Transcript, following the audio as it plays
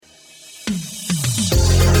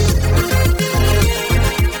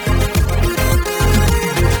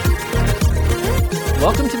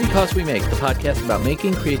Welcome to Because We Make, the podcast about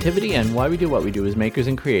making, creativity, and why we do what we do as makers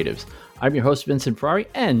and creatives. I'm your host, Vincent Ferrari,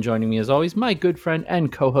 and joining me as always, my good friend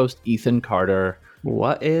and co-host, Ethan Carter.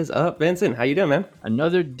 What is up, Vincent? How you doing, man?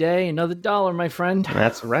 Another day, another dollar, my friend.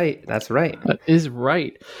 That's right. That is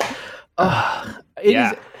right.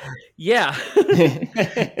 It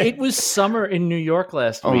was summer in New York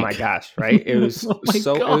last week. Oh my gosh, right? It was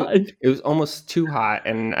God. It was almost too hot,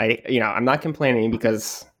 and I'm not complaining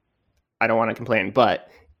because I don't want to complain, but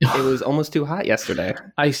it was almost too hot yesterday.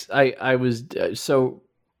 I was so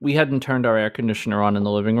we hadn't turned our air conditioner on in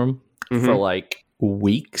the living room for like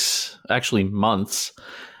weeks, actually months,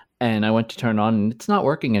 and I went to turn it on and it's not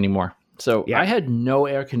working anymore. So I had no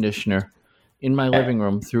air conditioner in my living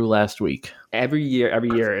room through last week. Every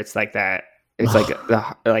year it's like that. It's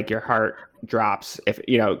like your heart drops if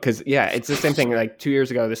because it's the same thing. Like 2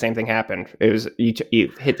 years ago, the same thing happened. It was you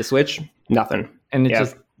hit the switch, nothing, and it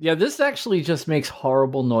just. Yeah, this actually just makes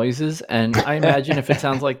horrible noises, and I imagine if it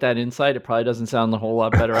sounds like that inside, it probably doesn't sound a whole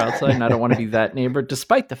lot better outside, and I don't want to be that neighbor,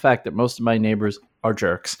 despite the fact that most of my neighbors are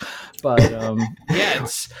jerks. But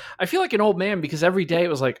I feel like an old man because every day it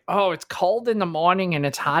was like, oh, it's cold in the morning and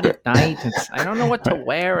it's hot at night. I don't know what to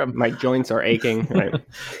wear. My joints are aching. Right?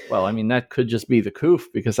 Well, I mean, that could just be the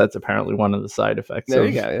coof because that's apparently one of the side effects. There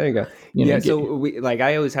you go. So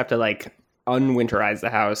I always have to unwinterize the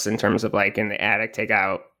house in terms of in the attic, take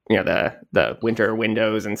out the winter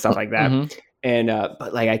windows and stuff like that. And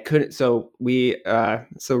but I couldn't. So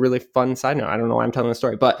really fun side note. I don't know why I'm telling the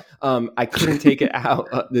story, but I couldn't take it out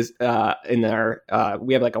in our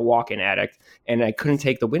we have a walk-in attic, and I couldn't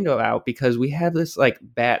take the window out because we have this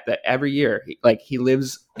bat that every year he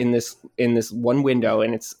lives in this one window,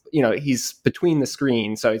 and it's he's between the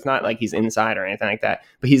screen, so it's not like he's inside or anything like that,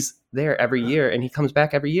 but he's there every year, and he comes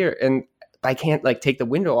back every year, and I can't take the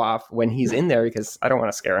window off when he's in there because I don't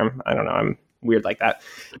want to scare him. I don't know. I'm weird like that.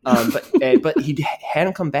 But he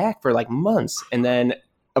hadn't come back for months. And then,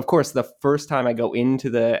 of course, the first time I go into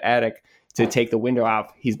the attic to take the window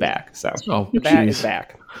off, he's back. So the bat is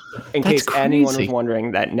back. In case anyone was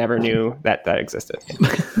wondering that never knew that existed.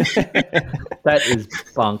 That is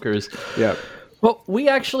bonkers. Yeah. Well, we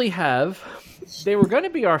actually they were going to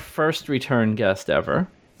be our first return guest ever.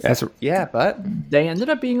 But they ended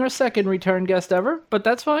up being our second return guest ever, but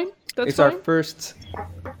that's fine. It's our first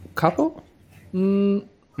couple? No.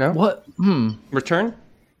 What? Return?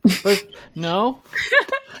 No.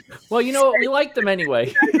 Well, you know what? We like them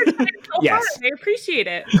anyway. Yes. I appreciate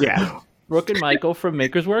it. Yeah. Brooke and Michael from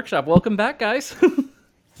Maker's Workshop. Welcome back, guys.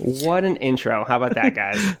 What an intro. How about that,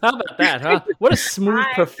 guys? How about that, huh? What a smooth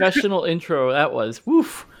professional intro that was.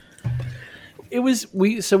 Woof. It was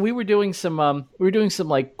we were doing some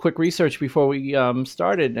quick research before we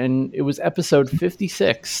started, and it was episode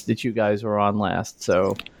 56 that you guys were on last.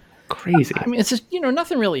 So crazy. I mean, it's just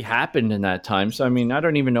nothing really happened in that time. So I mean, I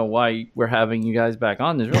don't even know why we're having you guys back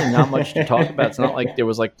on. There's really not much to talk about. It's not like there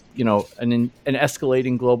was an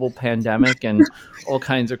escalating global pandemic and all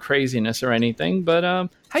kinds of craziness or anything. But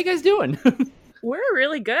how you guys doing? We're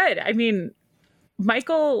really good. I mean,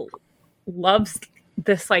 Michael loves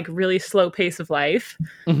this really slow pace of life.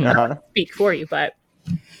 Speak for you, but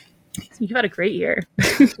you've had a great year.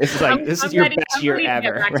 This is your best year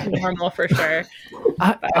ever. Get back to normal for sure.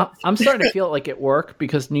 I'm starting to feel it at work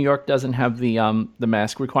because New York doesn't have the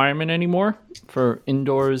mask requirement anymore for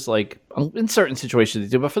indoors. In certain situations they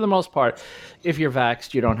do, but for the most part, if you're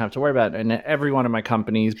vaxxed, you don't have to worry about it. And every one of my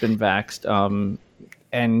companies been vaxxed.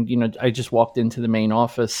 And I just walked into the main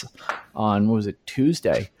office on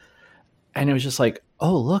Tuesday. And it was just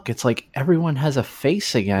oh, look, it's everyone has a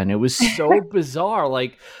face again. It was so bizarre.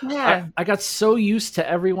 I got so used to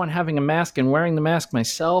everyone having a mask and wearing the mask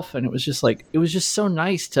myself. And it was just so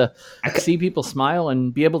nice to see people smile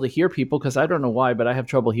and be able to hear people. Cause I don't know why, but I have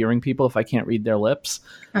trouble hearing people if I can't reid their lips.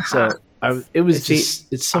 So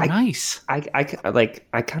it's so nice. I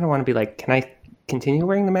kind of want to be can I continue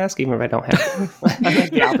wearing the mask even if I don't have to? I'm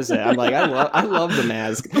the opposite. I'm I love the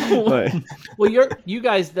mask. But. Well, you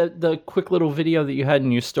guys, the quick little video that you had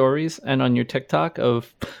in your stories and on your TikTok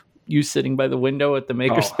of you sitting by the window at the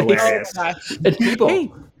makerspace. And people.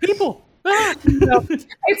 Hey, people.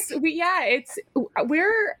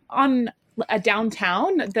 We're on a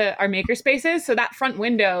downtown, our makerspaces. So that front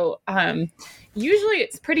window, usually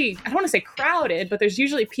it's pretty, I don't want to say crowded, but there's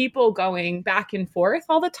usually people going back and forth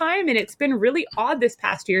all the time. And it's been really odd this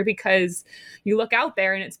past year because you look out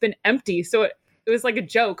there and it's been empty. So it was a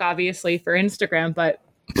joke, obviously, for Instagram, but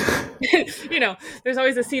You know, there's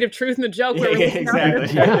always a seed of truth in the joke. Where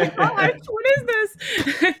exactly. What is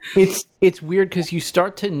this? It's weird because you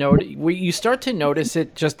start to notice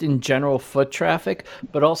it just in general foot traffic,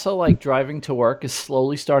 but also like driving to work is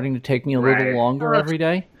slowly starting to take me a little longer every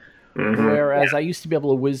day. Mm-hmm. Whereas I used to be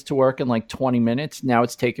able to whiz to work in like 20 minutes. Now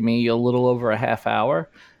it's taking me a little over a half hour.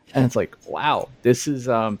 And it's like, wow, this is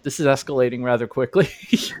escalating rather quickly.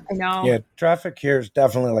 I know. Yeah, traffic here is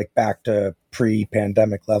definitely like back to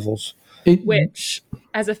pre-pandemic levels. Which,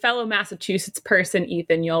 as a fellow Massachusetts person,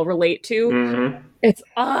 Ethan, you'll relate to. Mm-hmm. It's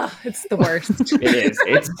the worst. It is.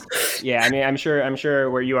 It's I mean, I'm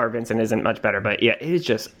sure where you are, Vincent, isn't much better, but yeah,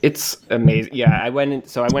 it's amazing. Yeah, I went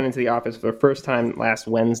into the office for the first time last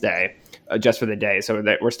Wednesday, just for the day, so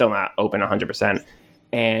that we're still not open 100%,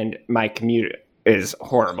 and my commute is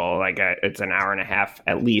horrible. Like it's an hour and a half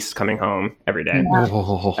at least coming home every day.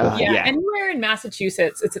 Anywhere in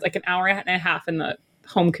Massachusetts, it's like an hour and a half in the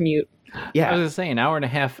home commute. Yeah, I was gonna say an hour and a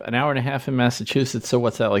half in Massachusetts. So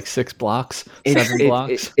what's that, like 6 blocks, 7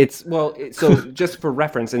 blocks? So just for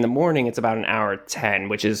reference, in the morning it's about an hour 10,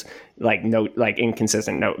 which is like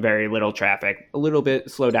inconsistent, very little traffic, a little bit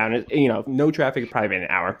slow down. You know, no traffic, probably an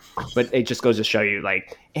hour, but it just goes to show you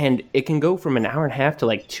and it can go from an hour and a half to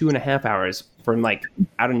like 2.5 hours from like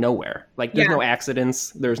out of nowhere. Like there's no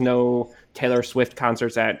accidents, there's no Taylor Swift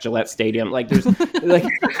concerts at Gillette Stadium. Like there's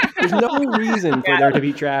there's no reason for there to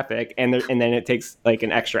be traffic, and then it takes like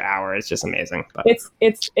an extra hour. It's just amazing. But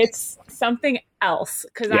it's something else,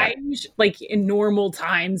 because I like in normal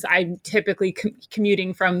times I'm typically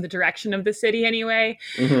commuting from the direction of the city anyway,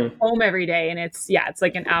 home every day, and it's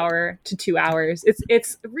like an hour to 2 hours.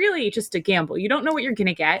 It's really just a gamble. You don't know what you're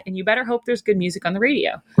gonna get, and you better hope there's good music on the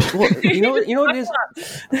radio. Well, you know what it is.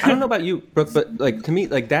 I don't know about you, Brooke, but like to me,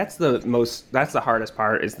 like that's the hardest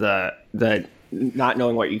part is the not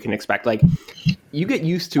knowing what you can expect. Like you get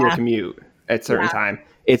used to a commute at a certain time.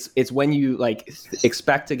 It's when you like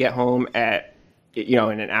expect to get home at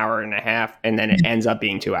in an hour and a half, and then it ends up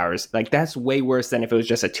being 2 hours. Like that's way worse than if it was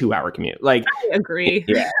just a 2-hour commute. Like I agree.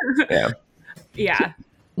 Yeah.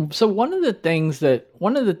 So one of the things that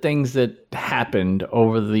happened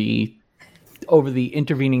over the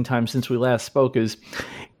intervening time since we last spoke is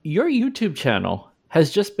your YouTube channel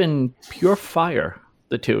has just been pure fire.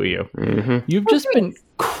 The two of you, you've just been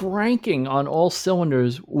cranking on all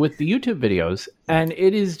cylinders with the YouTube videos, and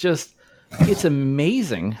it's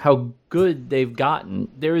amazing how good they've gotten.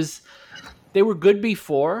 They were good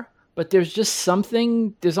before, but there's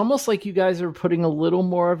almost like you guys are putting a little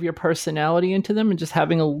more of your personality into them and just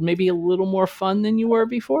having maybe a little more fun than you were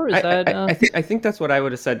before. I think that's what I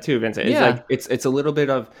would have said too, Vincent. It's a little bit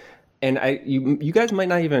of, and you guys might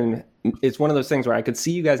not even. It's one of those things where I could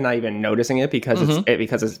see you guys not even noticing it because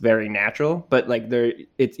it's very natural. But like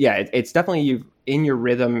it's definitely you in your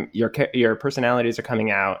rhythm. Your personalities are coming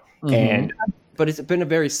out, but it's been a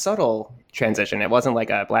very subtle transition. It wasn't like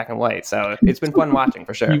a black and white, so it's been fun watching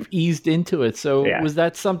for sure. You've eased into it. So was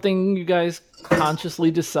that something you guys consciously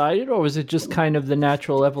decided, or was it just kind of the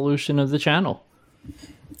natural evolution of the channel?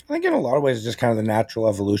 I think in a lot of ways, it's just kind of the natural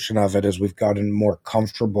evolution of it as we've gotten more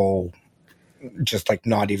comfortable, just like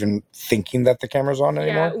not even thinking that the camera's on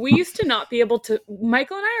anymore. Yeah, we used to not be able to.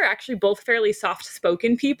 Michael and I are actually both fairly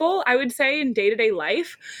soft-spoken people, I would say, in day-to-day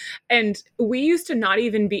life. And we used to not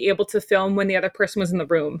even be able to film when the other person was in the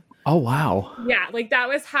room. Oh, wow. Yeah, like that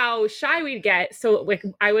was how shy we'd get. So like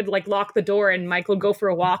I would like lock the door and Michael would go for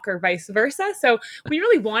a walk or vice versa. So we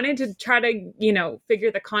really wanted to try to,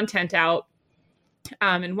 figure the content out.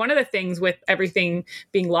 And one of the things with everything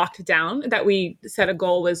being locked down that we set a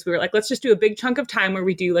goal was we were like, let's just do a big chunk of time where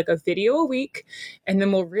we do like a video a week, and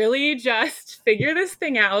then we'll really just figure this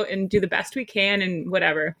thing out and do the best we can and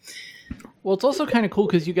whatever. Well, it's also kind of cool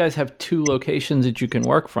because you guys have 2 locations that you can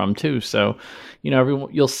work from too. So,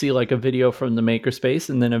 you'll see like a video from the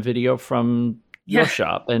makerspace and then a video from your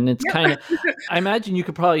shop. And it's kind of, I imagine you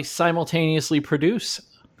could probably simultaneously produce,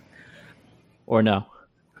 or no?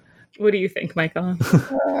 What do you think, Michael?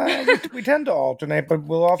 We tend to alternate, but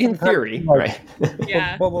we'll often, in theory, right?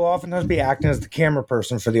 But we'll oftentimes be acting as the camera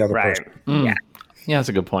person for the other person. Yeah, that's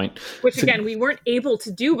a good point. Which again, we weren't able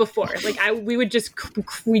to do before. Like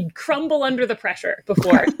we'd crumble under the pressure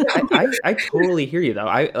before. I totally hear you though.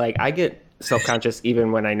 I get self-conscious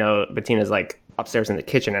even when I know Bettina's like upstairs in the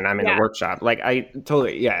kitchen and I'm in the workshop. Like I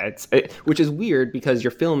totally, which is weird because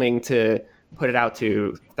you're filming to put it out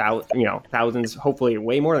to thousands, hopefully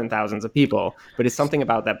way more than thousands of people. But it's something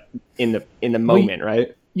about that in the moment,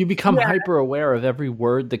 right? You become hyper aware of every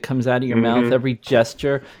word that comes out of your mouth, every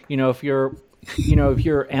gesture. If you're if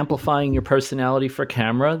you're amplifying your personality for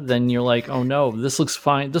camera, then you're like, oh no, this looks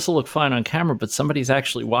fine. This will look fine on camera, but somebody's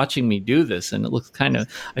actually watching me do this, and it looks I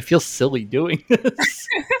feel silly doing this.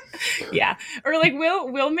 Yeah, or like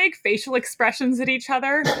we'll make facial expressions at each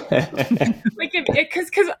other, like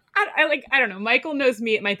because I don't know. Michael knows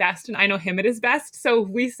me at my best, and I know him at his best. So if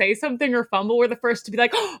we say something or fumble, we're the first to be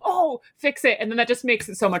like, "Oh, fix it," and then that just makes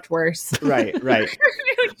it so much worse. Right. Like,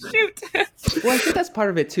 shoot. Well, I think that's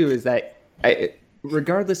part of it too. Is that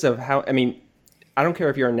regardless of how, I don't care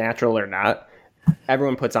if you're a natural or not.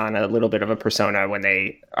 Everyone puts on a little bit of a persona when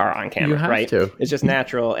they are on camera, right? It's just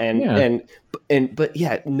natural, knowing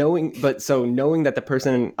that the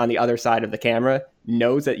person on the other side of the camera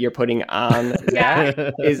knows that you're putting on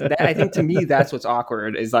that I think to me that's what's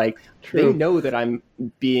awkward is like they know that I'm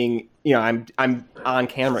being I'm on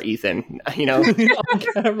camera Ethan on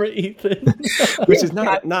camera Ethan which is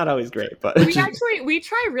not always great, but we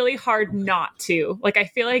try really hard not to, like, I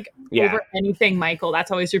feel like over anything, Michael,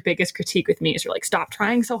 that's always your biggest critique with me is you're like, stop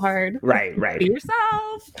trying so hard, right be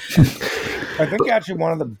yourself. I think actually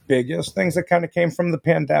one of the biggest things that kind of came from the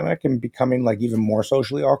pandemic and becoming like even more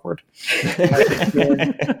socially awkward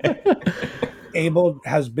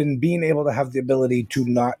has been being able to have the ability to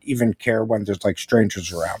not even care when there's like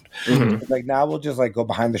strangers around. Mm-hmm. Like now we'll just like go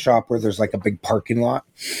behind the shop where there's like a big parking lot.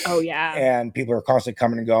 Oh yeah. And people are constantly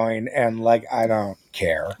coming and going, and like I don't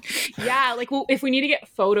care. Yeah, like if we need to get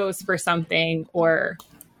photos for something or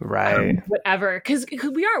whatever, because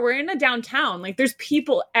we're in a downtown, like there's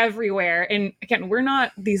people everywhere, and again, we're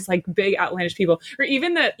not these like big outlandish people, or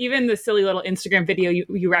even the silly little Instagram video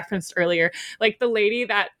you referenced earlier, like the lady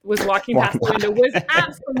that was walking past the window was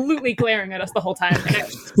absolutely glaring at us the whole time, and I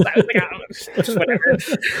was like, I don't know, just whatever.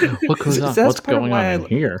 What goes on? What's going on in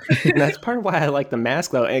here? That's part of why I like the mask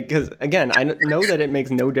though, because again, I know that it makes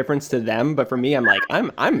no difference to them, but for me, I'm like,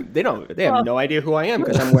 they have no idea who I am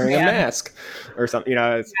because I'm wearing a mask or something,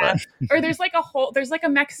 Or there's like a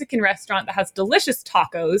Mexican restaurant that has delicious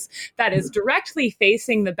tacos that is directly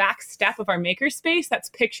facing the back step of our makerspace that's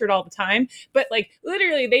pictured all the time, but like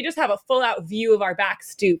literally they just have a full out view of our back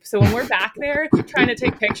stoop. So when we're back there trying to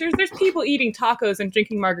take pictures, there's people eating tacos and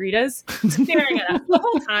drinking margaritas staring at us the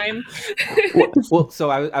whole time.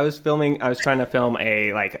 So I was trying to film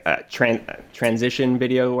a transition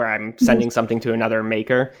video where I'm sending something to another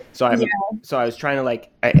maker. So I was trying to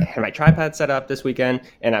I had my tripod set up this weekend,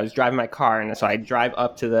 and I was driving my car, and so I drive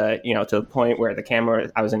up to the point where the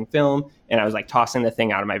camera, I was in film, and I was like tossing the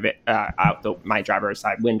thing out of my driver's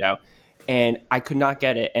side window, and I could not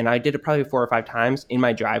get it, and I did it probably 4 or 5 times in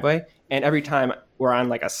my driveway, and every time we're on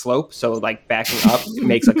like a slope, so like backing up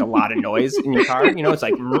makes like a lot of noise in your car, it's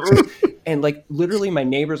like, and like literally my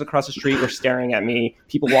neighbors across the street were staring at me,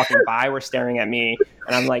 people walking by were staring at me,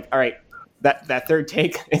 and I'm like, all right, that third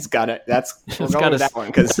take, we're going with that one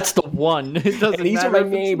because that's the one. It doesn't these matter. are my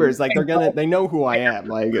neighbors. Like they know who I am.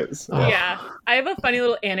 Like Yeah, I have a funny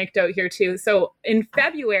little anecdote here too. So in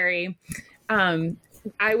February, I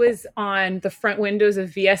was on the front windows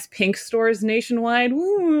of VS Pink stores nationwide.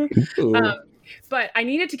 But I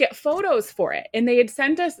needed to get photos for it, and they had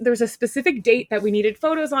sent us. There was a specific date that we needed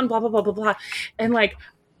photos on. Blah blah blah blah blah, and like.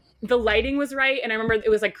 The lighting was right, and I remember it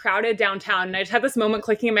was like crowded downtown, and I just had this moment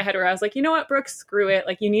clicking in my head where I was like, you know what, Brooke, screw it.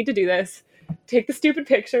 Like, you need to do this. Take the stupid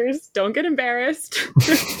pictures. Don't get embarrassed.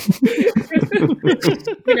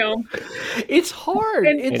 It's hard.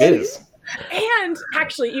 It is. And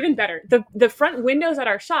actually, even better, the front windows at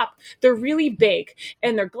our shop, they're really big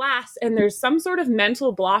and they're glass, and there's some sort of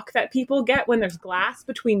mental block that people get when there's glass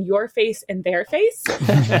between your face and their face.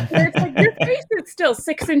 Where it's like, your face is still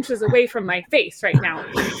 6 inches away from my face right now,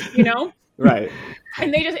 Right.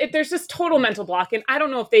 And there's just total mental block. And I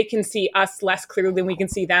don't know if they can see us less clearly than we can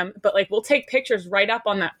see them, but like we'll take pictures right up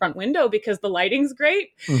on that front window because the lighting's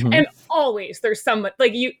great. Mm-hmm. And always there's someone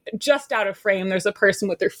like you just out of frame. There's a person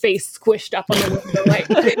with their face squished up on the window. Like,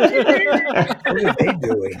 what are they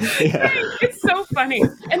doing? Yeah. It's so funny.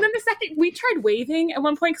 And then the second we tried waving at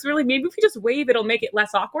one point, because we're like, maybe if we just wave, it'll make it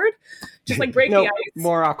less awkward. Just like break the ice.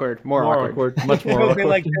 More awkward. Much more awkward. They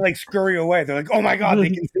like scurry away. They're like, oh my God, they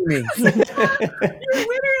can see me. You're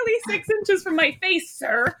literally 6 inches from my face,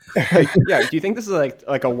 sir. Yeah. Do you think this is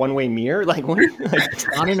like a one-way mirror? Like it's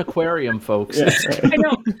not an aquarium, folks. Yeah. I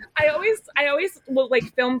know. I always will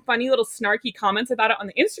like film funny little snarky comments about it on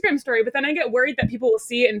the Instagram story, but then I get worried that people will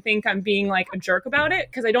see it and think I'm being like a jerk about it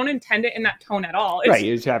because I don't intend it in that tone at all. It's right.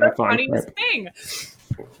 You're just having the fun. Funniest thing.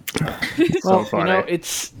 Well,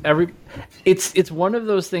 it's one of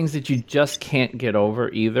those things that you just can't get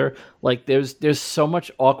over either. Like there's so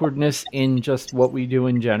much awkwardness in just what we do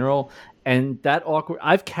in general, And that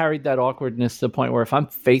I've carried that awkwardness to the point where if I'm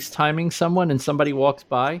FaceTiming someone and somebody walks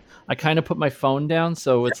by, I kind of put my phone down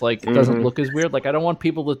so it's like it doesn't look as weird. Like I don't want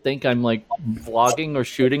people to think I'm like vlogging or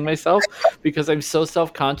shooting myself because I'm so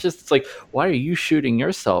self-conscious. It's like, why are you shooting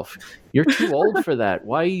yourself? You're too old for that.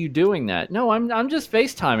 Why are you doing that? No, I'm just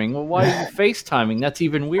FaceTiming. Well, why are you FaceTiming? That's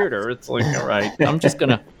even weirder. It's like, all right, I'm just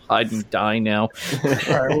gonna hide and die now.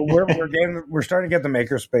 All right, well, we're starting to get the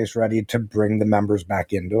makerspace ready to bring the members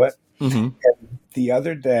back into it. Mm-hmm. And the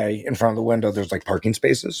other day, in front of the window, there's like parking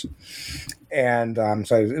spaces, and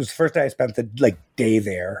so it was the first day I spent the day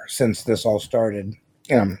there since this all started.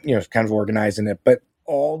 Kind of organizing it, but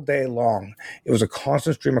all day long, it was a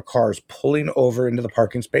constant stream of cars pulling over into the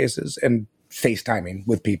parking spaces and FaceTiming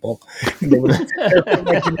with people. And they would sit there for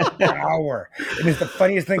like an hour. And it's the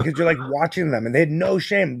funniest thing because you're like watching them and they had no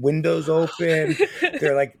shame. Windows open.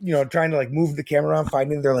 They're like, trying to like move the camera around,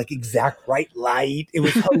 finding their like exact right light. It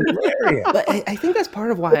was hilarious. But I think that's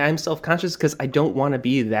part of why I'm self-conscious because I don't want to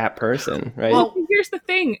be that person, right? Well, here's the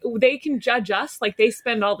thing. They can judge us. Like they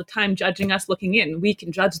spend all the time judging us looking in. We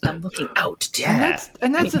can judge them looking out. Yeah.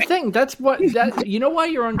 And that's the thing. That's what you know why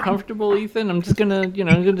you're uncomfortable, Ethan? I'm just gonna, I'm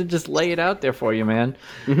gonna just lay it out there for you, man.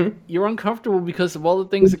 Mm-hmm. You're uncomfortable because of all the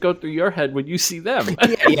things that go through your head when you see them.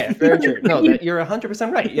 Yeah, very true. No, you're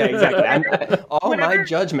 100% right. Yeah, exactly. All my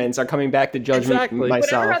judgments are coming back to judge myself.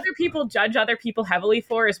 Whatever other people judge other people heavily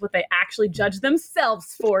for is what they actually judge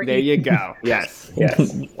themselves for. There you go. Yes.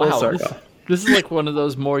 Wow. Circle. This is like one of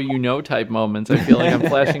those more type moments. I feel like I'm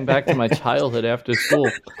flashing back to my childhood after school.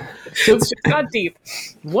 So it's just got deep.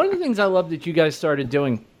 One of the things I love that you guys started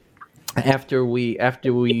doing after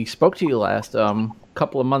we spoke to you last,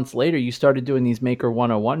 couple of months later, you started doing these Maker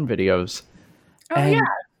 101 videos. Oh, and yeah.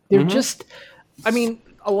 They're just, I mean,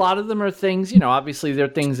 a lot of them are things, obviously they're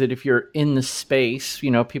things that if you're in the space,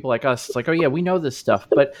 people like us, it's like, oh yeah, we know this stuff.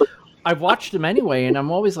 But I've watched them anyway, and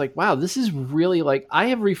I'm always like, wow, this is really like, I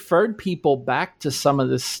have referred people back to some of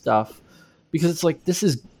this stuff because it's like, this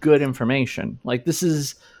is good information. Like, this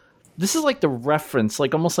is like the reference,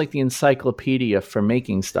 like almost like the encyclopedia for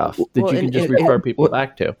making stuff that you can just refer people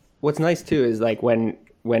back to. What's nice too is like when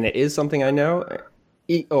it is something I know,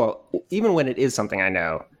 or even when it is something I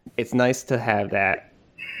know, it's nice to have that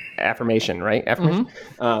affirmation, right?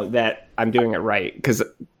 That I'm doing it right because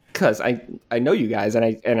I know you guys and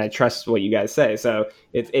I trust what you guys say. So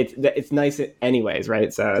it's nice anyways,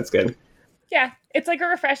 right? So that's good. Yeah, it's like a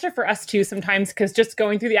refresher for us too sometimes because just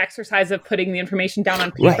going through the exercise of putting the information down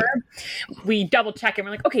on paper, we double check and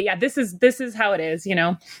we're like, okay, yeah, this is how it is,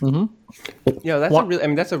 Mm-hmm.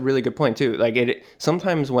 That's a really good point too. Like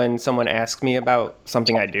sometimes when someone asks me about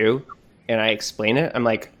something I do and I explain it, I'm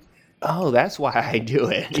like, oh, that's why I do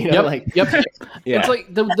it. Yep. Yeah. It's like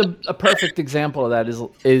a perfect example of that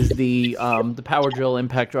is the power drill,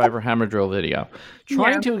 impact driver, hammer drill video.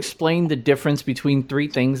 Trying to explain the difference between three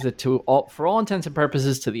things that for all intents and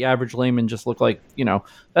purposes to the average layman just look like,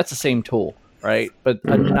 that's the same tool, right? But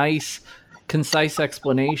a nice, concise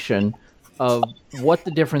explanation of what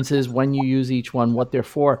the difference is when you use each one, what they're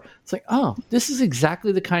for. It's like, oh, this is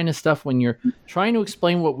exactly the kind of stuff when you're trying to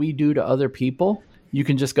explain what we do to other people. You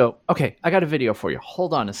can just go, okay, I got a video for you.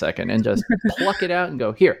 Hold on a second and just pluck it out and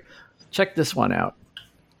go, here, check this one out.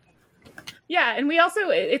 Yeah, and we also,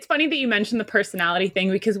 it's funny that you mentioned the personality thing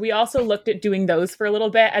because we also looked at doing those for a little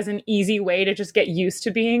bit as an easy way to just get used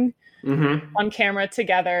to being on camera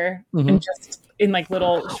together and just in like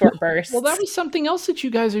little short bursts. Well, that was something else that you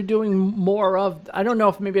guys are doing more of. I don't know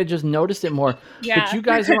if maybe I just noticed it more, but you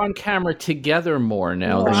guys are on camera together more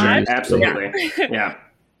now. Absolutely. Yeah.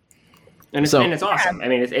 And it's awesome. I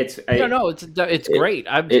mean, it's great.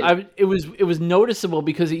 It was noticeable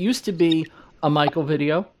because it used to be a Michael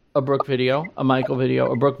video, a Brooke video, a Michael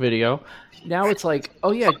video, a Brooke video. Now it's like,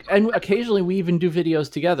 oh yeah, and occasionally we even do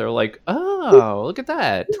videos together. Like, oh, look at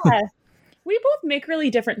that. Yeah. We both make really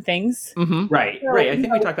different things. Mm-hmm. Right. I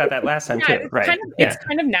think we talked about that last time too. Right. It's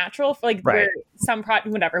kind of natural for where some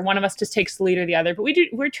whatever, one of us just takes the lead or the other, but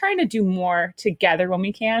we're trying to do more together when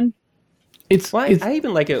we can. I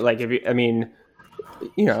even like it. Like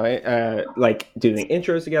like doing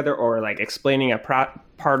intros together or like explaining a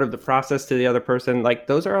part of the process to the other person. Like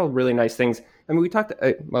those are all really nice things. I mean, we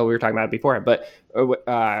were talking about it before, but we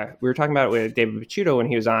were talking about it with David Picciuto when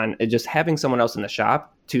he was on. Just having someone else in the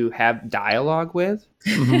shop to have dialogue with,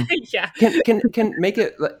 can make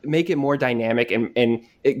it more dynamic and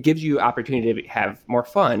it gives you opportunity to have more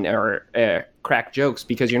fun or crack jokes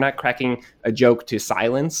because you're not cracking a joke to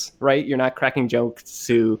silence, right? You're not cracking jokes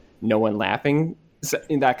to no one laughing. So,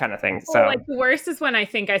 that kind of thing. So like the worst is when I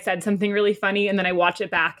think I said something really funny and then I watch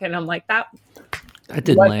it back and I'm like, that That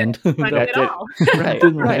didn't land. At all. Right.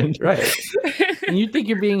 And you think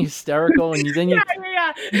you're being hysterical, and then you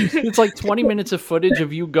it's like 20 minutes of footage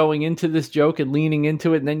of you going into this joke and leaning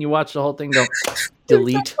into it, and then you watch the whole thing go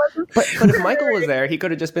delete. But if Michael was there, he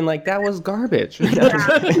could have just been like, that was garbage.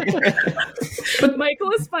 But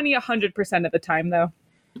Michael is funny 100% of the time, though.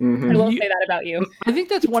 I will say that about you. I think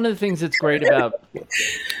that's one of the things that's great about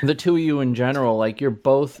the two of you in general. Like, you're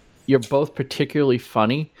both particularly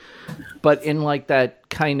funny, but in like that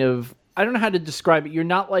kind of, I don't know how to describe it. You're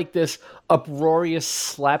not like this uproarious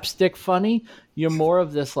slapstick funny. You're more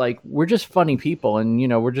of this like, we're just funny people, and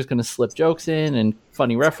we're just going to slip jokes in and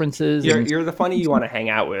funny references. You're the funny you want to hang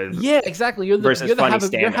out with. Yeah, exactly. You're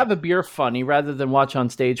the have a beer funny rather than watch on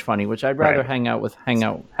stage funny, which I'd rather hang out,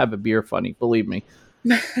 have a beer funny. Believe me.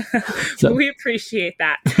 So we appreciate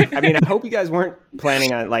that. I mean, I hope you guys weren't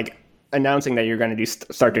planning on like announcing that you're going to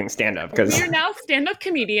start doing stand-up, because you're now stand-up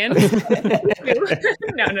comedians.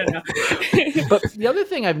 No. But the other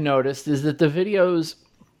thing I've noticed is that the videos,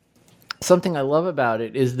 something I love about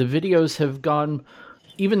it is the videos have gone,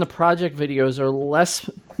 even the project videos are less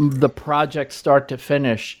the project start to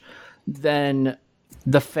finish than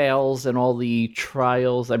the fails and all the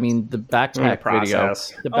trials. I mean, the backpack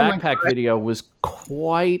video was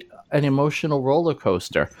quite an emotional roller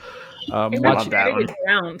coaster. Watching edited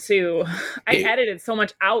down too. I edited so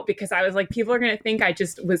much out because I was like, people are going to think I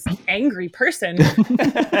just was an angry person.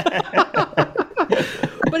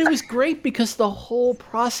 But it was great because the whole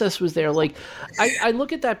process was there. Like, I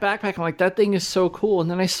look at that backpack, I'm like, that thing is so cool. And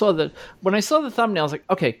then when I saw the thumbnail, I was like,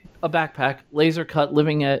 okay, a backpack, laser cut,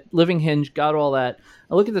 living hinge, got all that.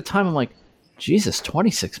 I look at the time, I'm like, Jesus,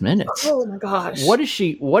 26 minutes. Oh my gosh. What is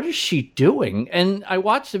she doing? And I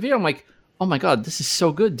watched the video, I'm like, oh my God, this is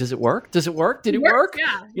so good. Does it work? Did it work?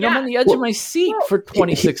 Yeah. I'm on the edge of my seat for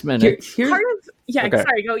 26 minutes.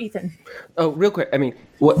 Sorry, go Ethan. Oh, real quick. I mean,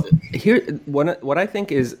 what I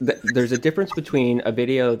think is that there's a difference between a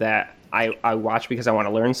video that I watch because I want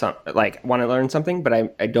to learn something, but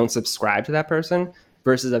I don't subscribe to that person,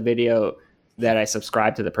 versus a video that I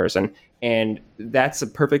subscribe to the person. And that's a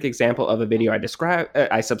perfect example of a video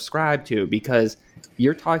I subscribe to, because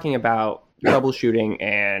you're talking about troubleshooting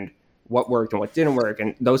and what worked and what didn't work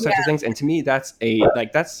and those types of things. And to me, that's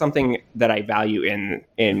something that I value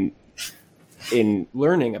in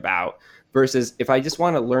learning about, versus if I just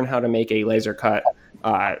want to learn how to make a laser cut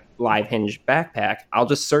live hinge backpack, I'll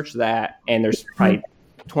just search that, and there's probably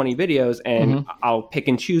 20 videos, and I'll pick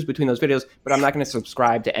and choose between those videos, but I'm not going to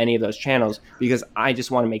subscribe to any of those channels because I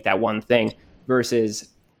just want to make that one thing, versus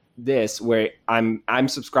this where I'm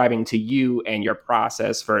subscribing to you and your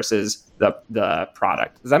process versus the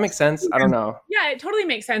product. Does that make sense? I don't know. Yeah, it totally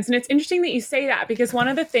makes sense. And it's interesting that you say that, because one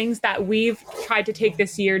of the things that we've tried to take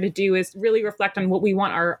this year to do is really reflect on what we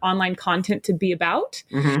want our online content to be about.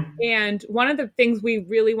 And one of the things we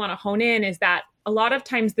really want to hone in is that a lot of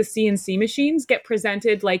times the CNC machines get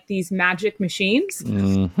presented like these magic machines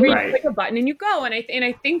where you click a button and you go. And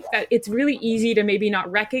I think that it's really easy to maybe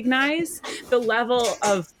not recognize the level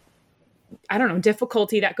of, I don't know,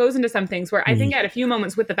 difficulty that goes into some things, where I think I had a few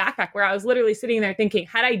moments with the backpack where I was literally sitting there thinking,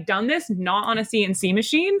 had I done this not on a CNC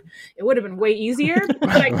machine, it would have been way easier, but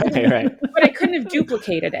I couldn't have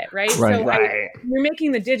duplicated it. Right. You're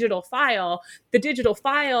making the digital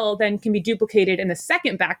file then can be duplicated in the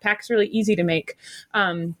second backpack. It's really easy to make.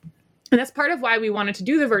 And that's part of why we wanted to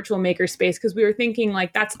do the virtual makerspace, because we were thinking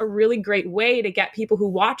like that's a really great way to get people who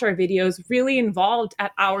watch our videos really involved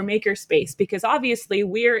at our makerspace, because obviously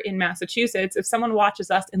we're in Massachusetts. If someone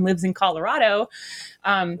watches us and lives in Colorado,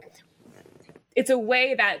 it's a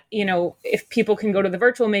way that, if people can go to the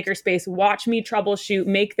virtual makerspace, watch me troubleshoot,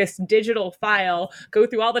 make this digital file, go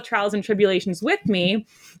through all the trials and tribulations with me,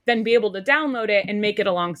 then be able to download it and make it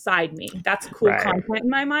alongside me. That's cool content in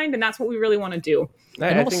my mind. And that's what we really want to do.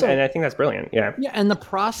 I think that's brilliant. Yeah. Yeah. And the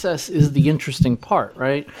process is the interesting part,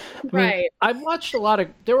 right? I mean, I've watched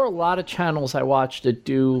there were a lot of channels I watched that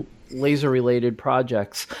do laser related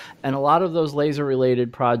projects, and a lot of those laser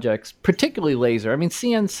related projects, particularly laser, I mean,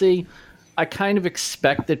 CNC, I kind of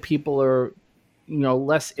expect that people are,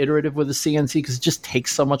 less iterative with the CNC because it just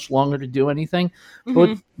takes so much longer to do anything.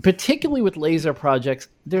 But particularly with laser projects,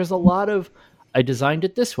 there's a lot of, I designed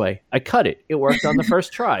it this way. I cut it. It worked on the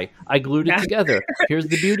first try. I glued it together. Here's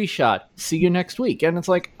the beauty shot. See you next week. And it's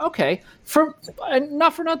like, okay,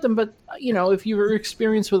 not for nothing, but if you're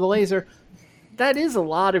experienced with a laser, that is a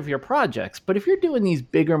lot of your projects. But if you're doing these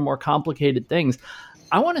bigger, more complicated things,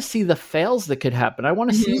 I want to see the fails that could happen. I want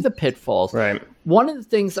to see the pitfalls. Right. One of the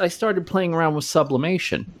things I started playing around with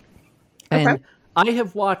sublimation. And I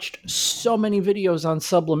have watched so many videos on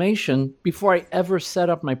sublimation before I ever set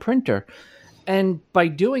up my printer. And by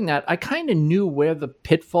doing that, I kind of knew where the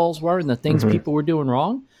pitfalls were and the things people were doing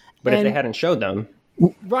wrong. But if they hadn't showed them.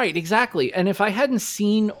 Right, exactly. And if I hadn't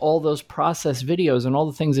seen all those process videos and all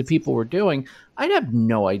the things that people were doing, I'd have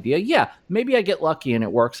no idea. Yeah, maybe I get lucky and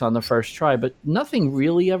it works on the first try, but nothing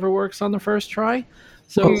really ever works on the first try.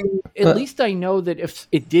 So at least I know that if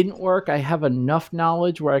it didn't work, I have enough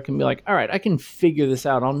knowledge where I can be like, all right, I can figure this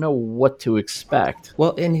out. I'll know what to expect.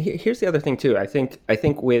 Well, and here's the other thing too. I think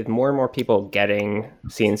with more and more people getting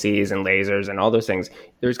CNCs and lasers and all those things,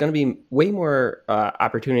 there's going to be way more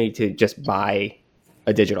opportunity to just buy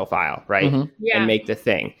a digital file, right? And make the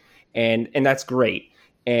thing. And that's great.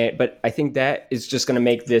 But I think that is just going to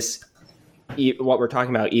make this, what we're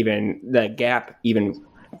talking about, even the gap even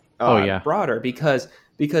broader because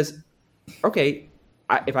okay,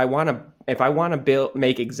 if I want to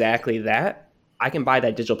make exactly that, I can buy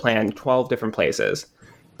that digital plan in 12 different places.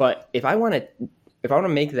 But if I want to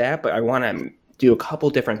make that, but I want to do a couple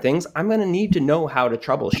different things, I'm going to need to know how to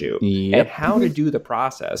troubleshoot and how to do the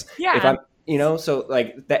process. Yeah. If I'm, so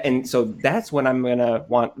like that, and so that's when I'm going to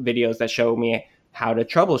want videos that show me how to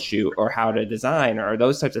troubleshoot or how to design or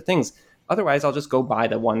those types of things. Otherwise, I'll just go buy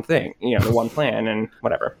the one thing, the one plan and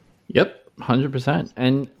whatever. Yep, 100%.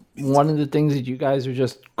 And one of the things that you guys are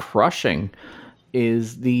just crushing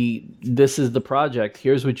is this is the project.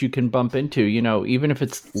 Here's what you can bump into, even if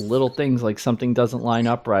it's little things like something doesn't line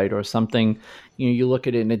up right or something, you look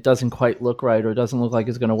at it and it doesn't quite look right or doesn't look like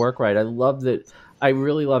it's going to work right. I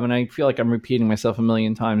really love, and I feel like I'm repeating myself a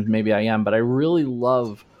million times, maybe I am, but I really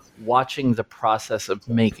love watching the process of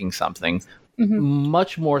making something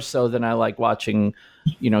much more so than I like watching,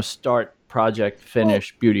 start, project,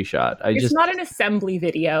 finish, beauty shot. It's not an assembly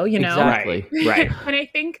video, Exactly. Right.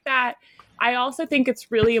 And I also think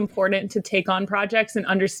it's really important to take on projects and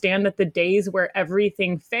understand that the days where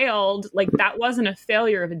everything failed, like that wasn't a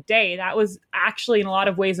failure of a day. That was actually in a lot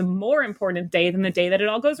of ways a more important day than the day that it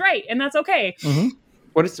all goes right. And that's okay.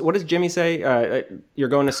 What does Jimmy say? You're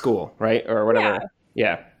going to school, right? Or whatever.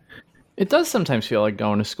 Yeah. It does sometimes feel like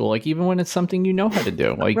going to school, like even when it's something you know how to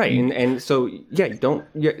do. Like right. And so,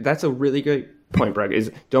 that's a really good point, Brooke,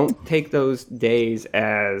 is don't take those days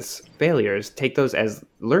as failures. Take those as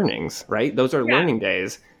learnings, right? Those are learning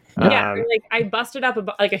days. Like I busted up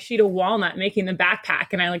a sheet of walnut making the backpack,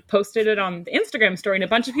 and I posted it on the Instagram story, and a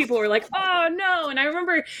bunch of people were like, "Oh no!" And I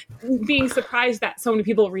remember being surprised that so many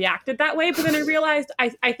people reacted that way. But then I realized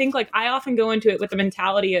I think I often go into it with the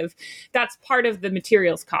mentality of that's part of the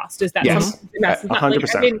materials cost. Is that that's not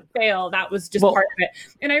 100%. I didn't fail. That was just part of it.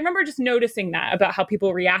 And I remember just noticing that about how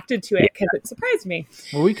people reacted to it because it surprised me.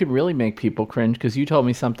 Well, we could really make people cringe because you told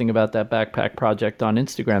me something about that backpack project on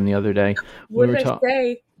Instagram the other day. What did I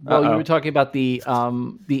say? Well, you were talking about the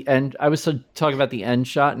end. I was talking about the end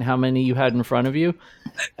shot and how many you had in front of you,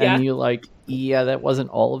 and you're like, "Yeah, that wasn't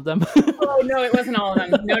all of them." Oh no, it wasn't all of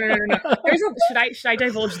them. No. Should I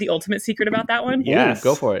divulge the ultimate secret about that one? Yes,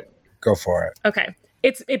 go for it. Go for it. Okay,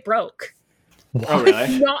 it broke. Oh,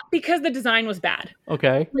 really? Not because the design was bad.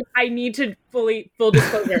 Okay. I need to full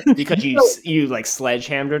disclosure. Because you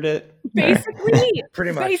sledgehammered it? Basically.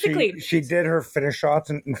 Pretty much. Basically. She did her finish shots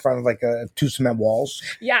in front of two cement walls.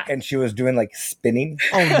 Yeah. And she was doing spinning.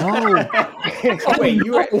 Oh no.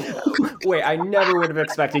 Wait, I never would have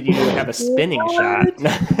expected you to have a spinning shot.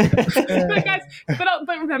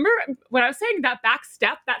 but remember when I was saying that back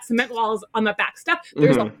step, that cement wall is on the back step,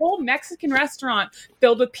 there's a whole Mexican restaurant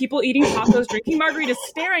filled with people eating tacos, drinking margaritas,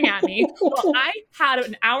 staring at me. Well, I had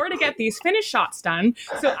an hour to get these finish shots done.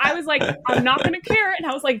 So I was like, I'm not going to care. And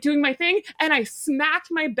I was doing my thing. And I smacked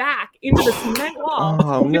my back into the cement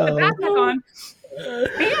wall with the backpack on.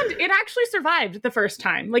 And it actually survived the first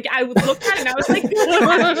time. I looked at it and I was like,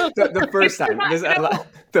 the first time.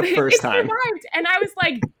 The first time. Survived. And I was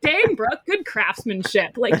like, dang, Brooke, good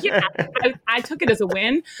craftsmanship. I took it as a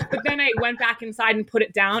win. But then I went back inside and put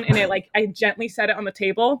it down, and I gently set it on the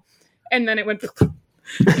table, and then it went.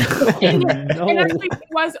 And actually, it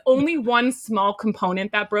was only one small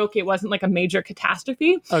component that broke. It wasn't a major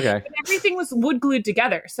catastrophe. Okay. And everything was wood glued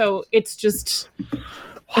together. So it's just,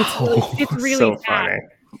 it's really so bad.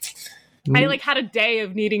 Funny. I had a day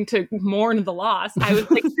of needing to mourn the loss. I was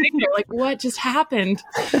sitting there what just happened?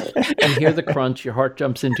 And hear the crunch, your heart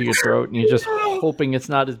jumps into your throat, and you're just hoping it's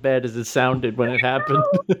not as bad as it sounded when it happened.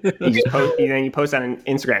 You post on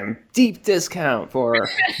Instagram, deep discount for...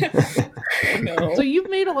 No. So you've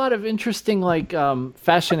made a lot of interesting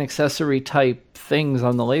fashion accessory type things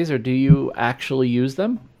on the laser. Do you actually use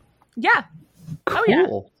them? Yeah. Cool.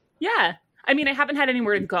 Oh, yeah. Yeah. I mean, I haven't had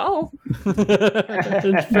anywhere to go.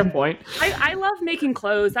 Fair point. I love making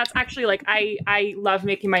clothes. That's actually like, I love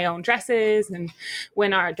making my own dresses. And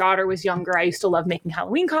when our daughter was younger, I used to love making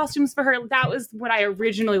Halloween costumes for her. That was what I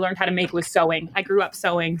originally learned how to make, was sewing. I grew up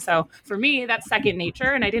sewing. So for me, that's second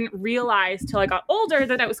nature. And I didn't realize till I got older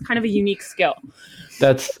that was kind of a unique skill.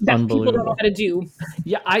 That's unbelievable. People don't know how to do.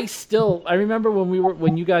 Yeah, I remember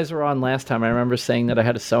when you guys were on last time, I remember saying that I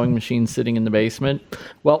had a sewing machine sitting in the basement.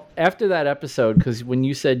 Well, after that episode, because when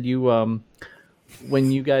you said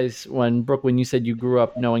when you said you grew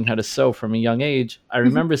up knowing how to sew from a young age, I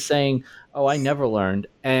remember saying, "Oh, I never learned,"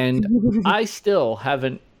 and I still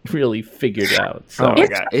haven't really figured out. So. Oh my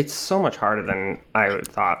God, it's so much harder than I would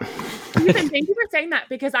thought. Ethan, thank you for saying that,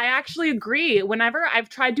 because I actually agree. Whenever I've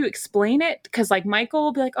tried to explain it, because like Michael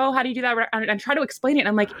will be like, "Oh, how do you do that?" And I try to explain it, and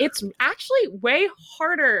I'm like, it's actually way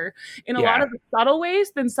harder in a lot of the subtle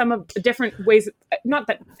ways than some of the different ways. Not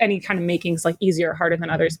that any kind of making is like easier or harder than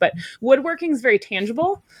others, but woodworking is very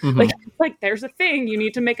tangible. Mm-hmm. Like there's a thing, you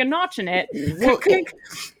need to make a notch in it. Well,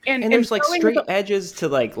 and there's like straight edges to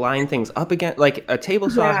like line things up again. Like a table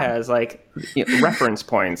saw has like reference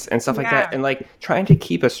points and stuff like that, and like trying to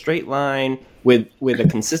keep a straight line with a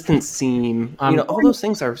consistent seam. All those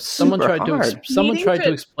things are super hard. Someone tried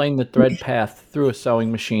to explain the thread path through a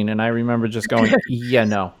sewing machine, and I remember just going, "Yeah,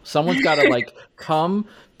 no. Someone's got to like come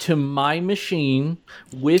to my machine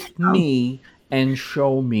with me." And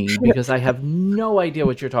show me, because I have no idea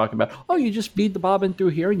what you're talking about. Oh, you just feed the bobbin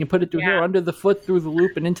through here and you put it through here, under the foot, through the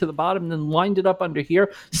loop and into the bottom, and then lined it up under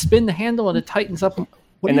here, spin the handle and it tightens up.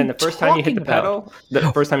 And then the first time you hit the pedal,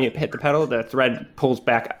 the thread pulls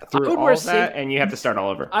back through all of that, and you have to start all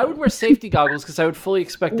over. I would wear safety goggles because I would fully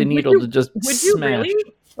expect the needle to just smash. You really?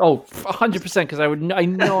 Oh, 100%, because I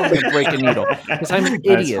know I'm going to break a needle, because I'm an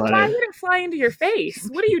idiot. Why would it fly into your face?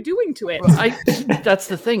 What are you doing to it? That's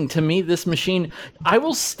the thing. To me, this machine, I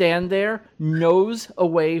will stand there, nose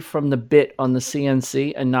away from the bit on the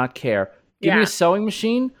CNC and not care. Give me a sewing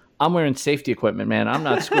machine, I'm wearing safety equipment, man. I'm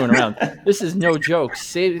not screwing around. This is no joke.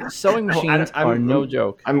 Sewing machines are no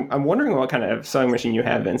joke. I'm wondering what kind of sewing machine you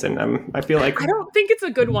have, Vincent. I feel like... I don't think it's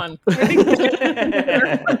a good one.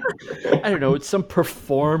 I don't know. It's some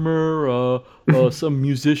performer, some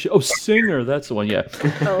musician. Oh, singer. That's the one, yeah.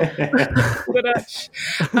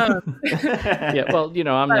 Yeah, well,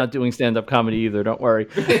 I'm not doing stand-up comedy either. Don't worry.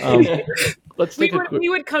 We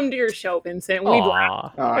would come to your show, Vincent. We'd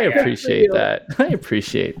laugh. I appreciate that. I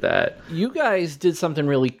appreciate that. You guys did something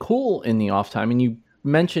really cool in the off time, and you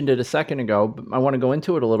mentioned it a second ago, but I want to go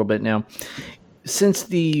into it a little bit now. Since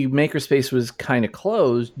the makerspace was kind of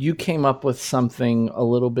closed, you came up with something a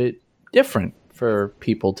little bit different for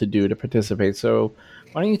people to do to participate. So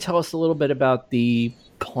why don't you tell us a little bit about the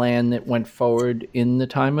plan that went forward in the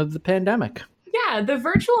time of the pandemic? Yeah, the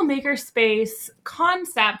virtual makerspace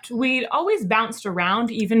concept, we'd always bounced around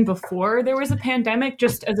even before there was a pandemic,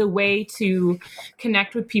 just as a way to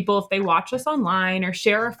connect with people if they watch us online or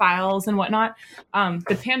share our files and whatnot.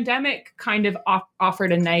 The pandemic kind of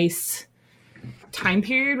offered a nice time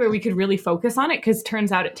period where we could really focus on it, because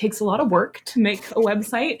turns out it takes a lot of work to make a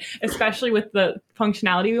website, especially with the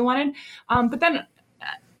functionality we wanted. But then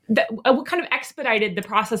that kind of expedited the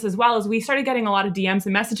process as well, as we started getting a lot of DMs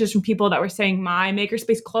and messages from people that were saying my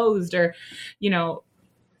makerspace closed, or,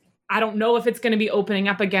 I don't know if it's going to be opening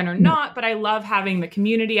up again or not, but I love having the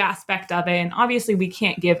community aspect of it. And obviously we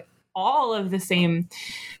can't give all of the same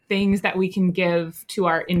things that we can give to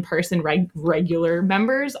our in-person regular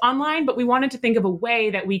members online, but we wanted to think of a way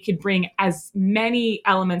that we could bring as many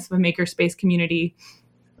elements of a makerspace community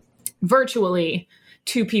virtually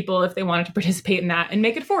to people if they wanted to participate in that, and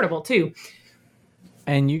make it affordable too.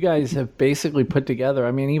 And you guys have basically put together,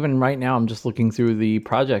 I mean, even right now I'm just looking through the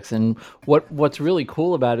projects, and what's really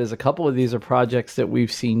cool about it is a couple of these are projects that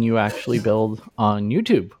we've seen you actually build on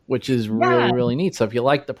YouTube, which is really, really neat. So if you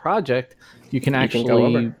like the project, you can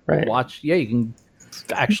actually watch. Yeah, you can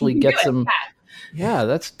actually get some. Yeah,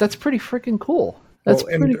 that's pretty freaking cool. That's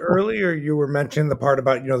pretty cool. Earlier you were mentioning the part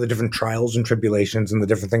about, the different trials and tribulations and the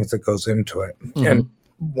different things that goes into it. Mm-hmm. And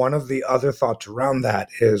one of the other thoughts around that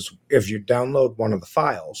is, if you download one of the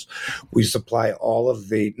files, we supply all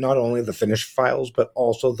of not only the finished files, but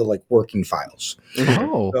also the working files.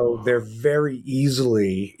 Oh. So they're very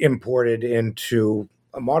easily imported into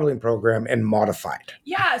a modeling program and modified.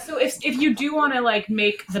 Yeah. So if you do want to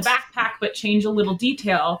make the backpack, but change a little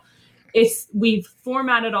detail, we've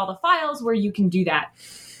formatted all the files where you can do that.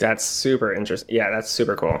 That's super interesting. Yeah, that's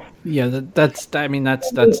super cool. Yeah, that's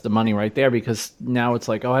the money right there, because now it's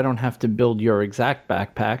like, oh, I don't have to build your exact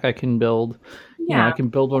backpack. I can build, you know, I can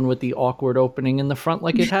build one with the awkward opening in the front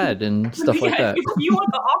like it had and stuff like that. You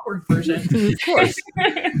want the awkward version. Of course.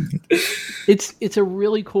 It's a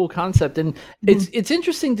really cool concept, and it's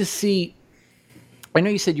interesting to see. I know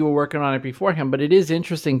you said you were working on it beforehand, but it is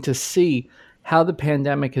interesting to see how the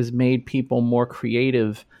pandemic has made people more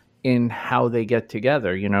creative in how they get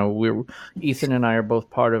together. You know, Ethan and I are both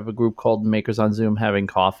part of a group called Makers on Zoom Having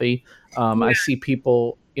Coffee. I see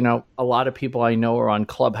people, you know, a lot of people I know are on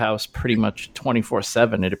Clubhouse pretty much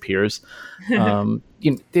 24/7, it appears. You know,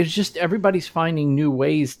 there's just, everybody's finding new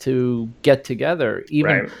ways to get together.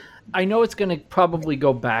 Even I know it's going to probably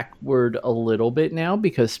go backward a little bit now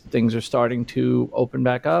because things are starting to open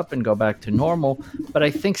back up and go back to normal. But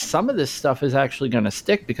I think some of this stuff is actually going to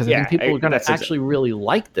stick because I think people are going to actually really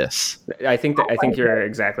like this. I think you're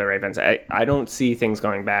exactly right, Vince. I don't see things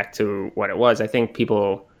going back to what it was. I think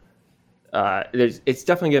people, it's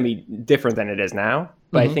definitely going to be different than it is now.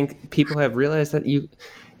 But I think people have realized that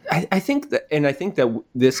I think that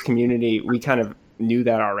this community, we kind of knew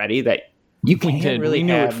that already, that you can't really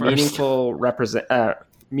have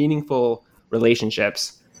meaningful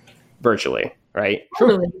relationships virtually, right?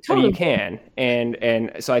 Totally. I mean, you can,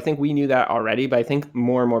 and so I think we knew that already, but I think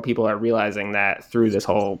more and more people are realizing that through this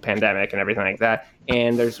whole pandemic and everything like that.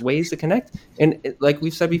 And there's ways to connect, and like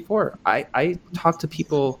we've said before, I talk to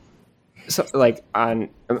people, so, like on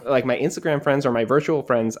like my Instagram friends or my virtual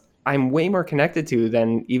friends, I'm way more connected to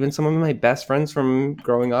than even some of my best friends from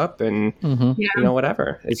growing up, and you know,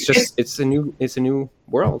 whatever. It's just it's a new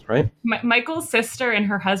world, right? Michael's sister and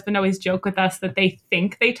her husband always joke with us that they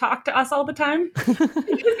think they talk to us all the time because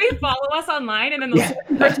they follow us online, and then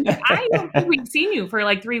I don't think we've seen you for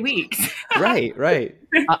like 3 weeks. Right.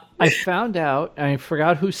 I found out, I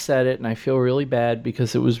forgot who said it, and I feel really bad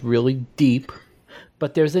because it was really deep.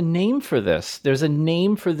 But there's a name for this. There's a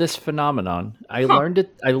name for this phenomenon. I learned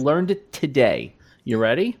it today. You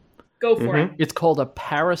ready? Go for it. It's called a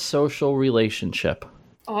parasocial relationship.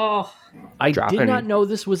 Oh. I did not know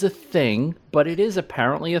this was a thing, but it is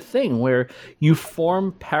apparently a thing where you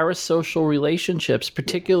form parasocial relationships,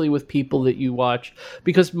 particularly with people that you watch,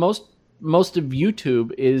 because most of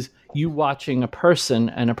YouTube is you watching a person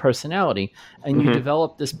and a personality, and you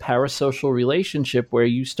develop this parasocial relationship where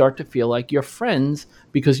you start to feel like you're friends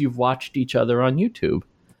because you've watched each other on YouTube.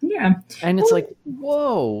 Yeah. And it's like,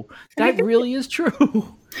 whoa, that really is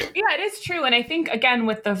true. Yeah, it is true. And I think, again,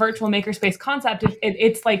 with the virtual makerspace concept,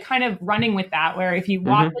 it's like kind of running with that, where if you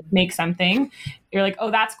want to make something, you're like,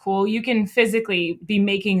 oh, that's cool. You can physically be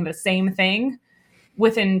making the same thing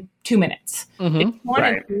within 2 minutes. It's 1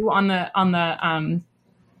 and 2 on the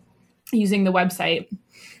using the website,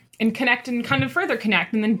 and connect and kind of further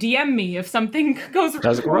connect, and then DM me if something goes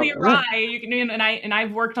really awry. You can, and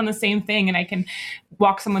I've worked on the same thing, and I can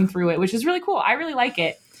walk someone through it, which is really cool. I really like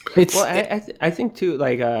it. I think too,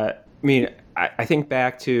 like, I think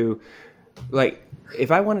back to, like,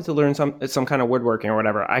 if I wanted to learn some kind of woodworking or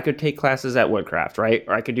whatever, I could take classes at Woodcraft, right?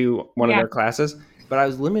 Or I could do one of their classes, but I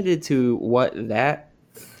was limited to what that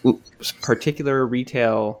particular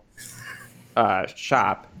retail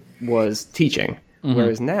shop was teaching.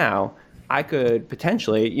 Whereas now I could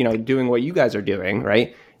potentially, you know, doing what you guys are doing,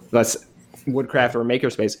 right? Let's Woodcraft or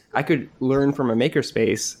Makerspace. I could learn from a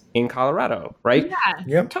Makerspace in Colorado, right?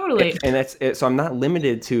 Yeah, totally. And that's it. So I'm not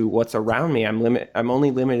limited to what's around me. I'm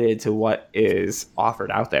only limited to what is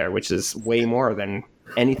offered out there, which is way more than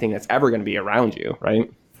anything that's ever going to be around you,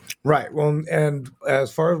 right? Right. Well, and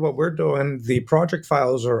as far as what we're doing, the project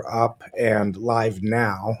files are up and live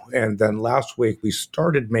now. And then last week we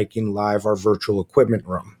started making live our virtual equipment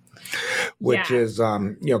room, which is,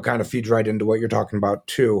 you know, kind of feeds right into what you're talking about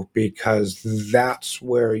too, because that's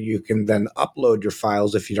where you can then upload your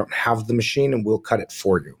files if you don't have the machine, and we'll cut it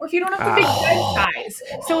for you. Or if you don't have the big bed size.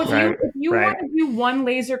 So if you want to do one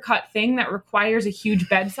laser cut thing that requires a huge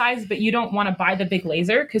bed size, but you don't want to buy the big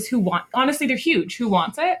laser, because honestly, they're huge. Who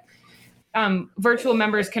wants it? Virtual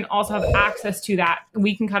members can also have access to that.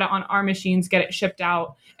 We can cut it on our machines, get it shipped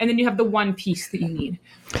out, and then you have the one piece that you need.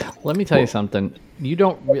 Let me tell you something. You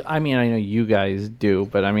don't, I mean, I know you guys do,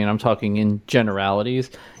 but I mean, I'm talking in generalities.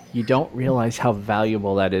 You don't realize how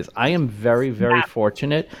valuable that is. I am very, very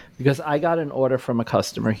fortunate because I got an order from a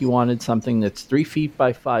customer. He wanted something that's 3 feet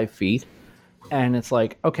by 5 feet. And it's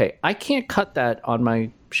like, okay, I can't cut that on my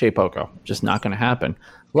Shapeoko. Just not going to happen.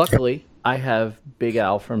 Luckily, I have Big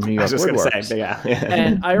Al from New York Woodworks. I was going to say Big Al.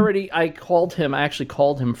 And I actually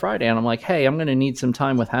called him Friday, and I'm like, hey, I'm going to need some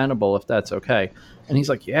time with Hannibal if that's okay. And he's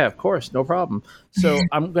like, yeah, of course, no problem. So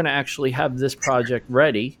I'm going to actually have this project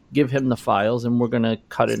ready, give him the files, and we're going to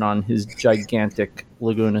cut it on his gigantic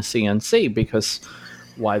Laguna CNC because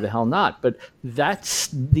why the hell not? But that's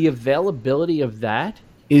the availability of that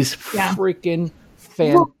is freaking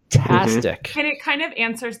fantastic. And it kind of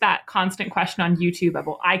answers that constant question on YouTube of,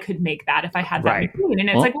 well, I could make that if I had that machine. And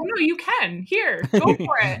it's like, well, no, you can. Here, go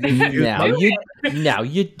for it. Now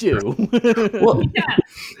you do. Well,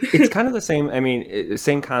 it's kind of the same. I mean,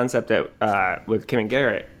 same concept that with Kim and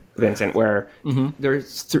Garrett, Vincent, where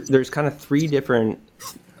there's kind of three different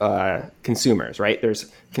consumers, right?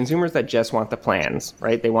 There's consumers that just want the plans,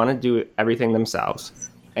 right? They want to do everything themselves,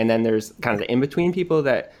 and then there's kind of the in-between people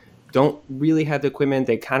that don't really have the equipment.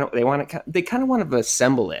 They kind of want to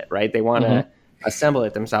assemble it, right? They want to assemble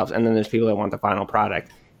it themselves, and then there's people that want the final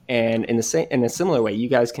product. And in a similar way, you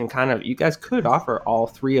guys could offer all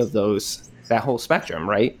three of those, that whole spectrum,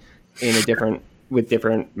 right? With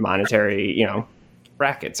different monetary,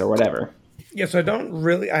 brackets or whatever. Yes, I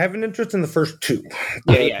have an interest in the first two.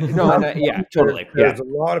 Totally. There's a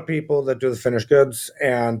lot of people that do the finished goods,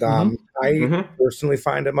 and I personally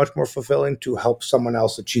find it much more fulfilling to help someone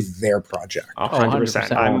else achieve their project.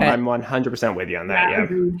 100%. I'm 100% with you on that. Yeah.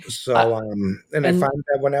 So, and I find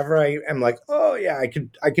that whenever I am like, oh yeah, I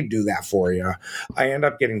could do that for you, I end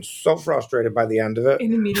up getting so frustrated by the end of it,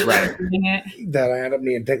 and immediately that I end up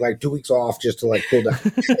needing to take like 2 weeks off just to like cool down,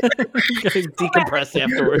 decompress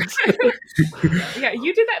afterwards. Yeah,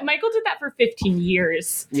 you did that. Michael did that for 15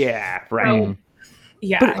 years. Yeah, right. So,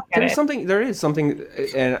 yeah, but there is something,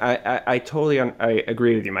 and I totally I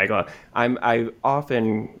agree with you, Michael. I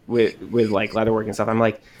often with like leatherwork and stuff, I'm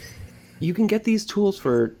like, you can get these tools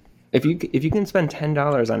for if you can spend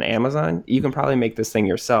 $10 on Amazon, you can probably make this thing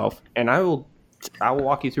yourself, and I will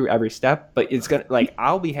walk you through every step. But it's gonna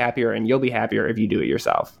I'll be happier and you'll be happier if you do it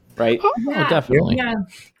yourself. Right? Oh, definitely. No.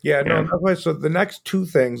 So the next two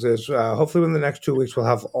things is hopefully within the next 2 weeks we'll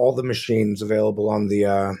have all the machines available on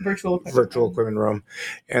the virtual equipment room,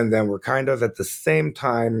 and then we're kind of at the same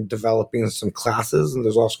time developing some classes, and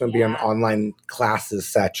there's also going to be an online classes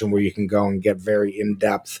section where you can go and get very in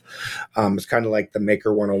depth. It's kind of like the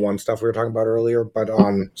Maker 101 stuff we were talking about earlier, but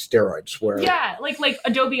on steroids. Where like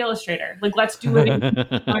Adobe Illustrator. Like let's do it on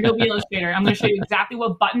Adobe Illustrator. I'm going to show you exactly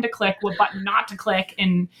what button to click, what button not to click,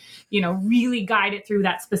 and really guide it through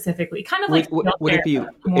that specifically. Kind of like would it be?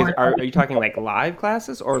 Are you talking like live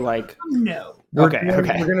classes or like? No. We're going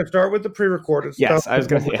to start with the pre-recorded stuff. Yes, I was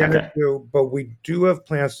going to say. But we do have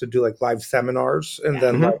plans to do like live seminars and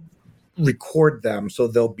then record them, so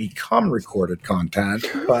they'll become recorded content.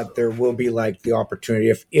 But there will be like the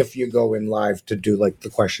opportunity if you go in live to do like the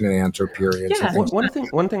question and answer periods. Yeah.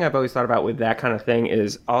 One thing I've always thought about with that kind of thing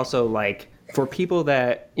is also like for people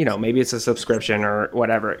that maybe it's a subscription or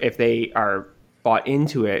whatever, if they are bought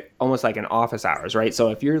into it, almost like an office hours, right? So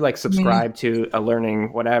if you're like subscribed to a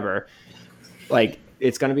learning whatever, like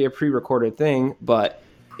it's going to be a pre-recorded thing, but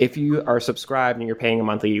if you are subscribed and you're paying a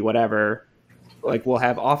monthly whatever, like we'll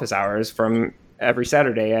have office hours from every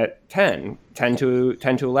Saturday at 10 to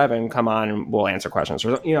 11, come on and we'll answer questions.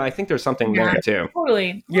 I think there's something there too.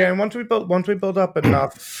 Totally. Yeah, and once we build up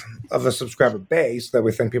enough of a subscriber base that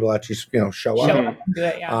we think people actually show up and do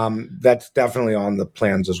it, that's definitely on the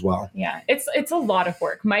plans as well. Yeah, it's a lot of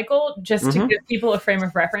work. Michael, just to give people a frame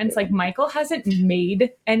of reference, like Michael hasn't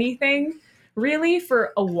made anything really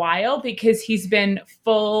for a while because he's been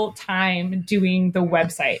full time doing the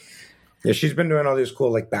website. Yeah, she's been doing all these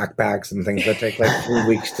cool like backpacks and things that take like 3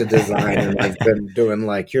 weeks to design, and I've been doing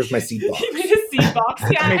like, here's my seed box. You made a seed box,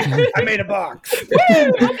 yeah. I made a box.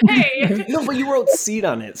 Woo, okay. No, but you wrote seed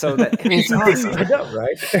on it, so it's awesome. I know,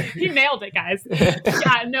 right? He nailed it, guys.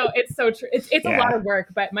 Yeah, no, it's so true. It's a lot of work,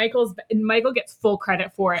 but Michael gets full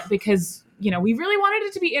credit for it because we really wanted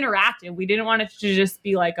it to be interactive. We didn't want it to just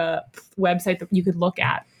be like a website that you could look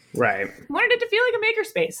at. Right. Wanted it to feel like a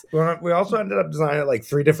makerspace. Well, we also ended up designing it like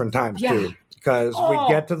 3 different times too, because we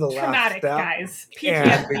get to the last step, guys.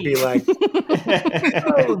 and we'd be like,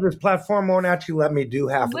 this platform won't actually let me do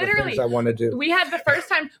half of the things I want to do. We had the first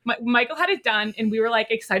time Michael had it done, and we were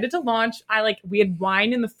like excited to launch. We had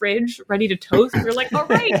wine in the fridge ready to toast. We were like, all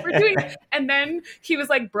right, we're doing it. And then he was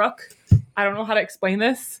like, Brooke, I don't know how to explain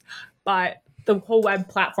this, but the whole web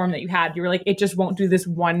platform that you had, you were like, it just won't do this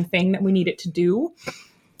one thing that we need it to do.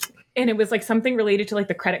 And it was like something related to like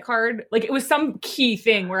the credit card. Like it was some key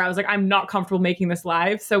thing where I was like, I'm not comfortable making this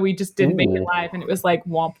live. So we just didn't make it live, and it was like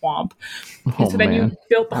womp womp. And so then you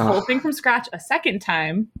built the whole thing from scratch a second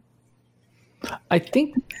time. I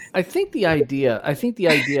think the idea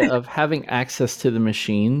of having access to the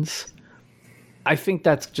machines, I think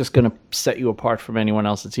that's just going to set you apart from anyone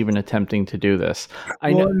else that's even attempting to do this.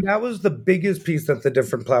 And that was the biggest piece that the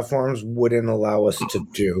different platforms wouldn't allow us to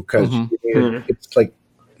do, because it's like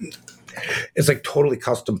it's like totally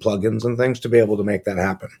custom plugins and things to be able to make that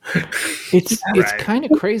happen. It's kind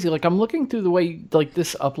of crazy. Like I'm looking through the way like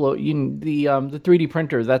this upload, the 3D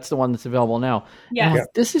printer. That's the one that's available now. Yeah,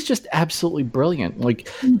 this is just absolutely brilliant.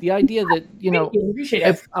 Like the idea that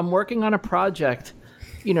if I'm working on a project,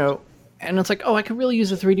 and it's like, oh, I could really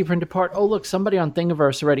use a 3D printed part. Oh, look, somebody on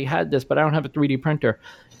Thingiverse already had this, but I don't have a 3D printer.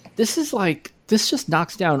 This just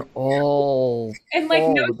knocks down all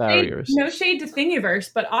the barriers. No shade to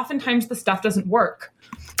Thingiverse, but oftentimes the stuff doesn't work.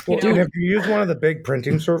 Well, dude, if you use one of the big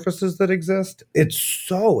printing surfaces that exist, it's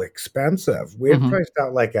so expensive. We had priced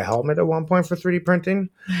out like a helmet at one point for 3D printing.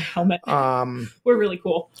 Helmet. We're really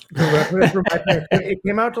cool. It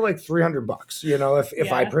came out to like $300,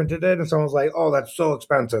 if I printed it, and someone was like, "Oh, that's so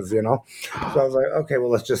expensive," So I was like, "Okay, well,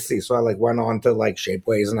 let's just see." So I like went on to like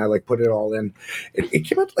Shapeways and I like put it all in. It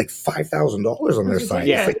came out to like $5,000 on their site.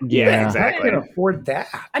 Yeah, exactly. I can afford that.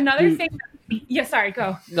 Another thing. Yeah, sorry,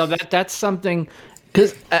 go. No, that's something.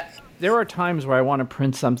 Because there are times where I want to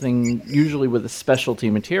print something, usually with a specialty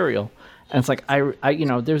material, and it's like I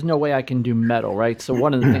there's no way I can do metal, right? So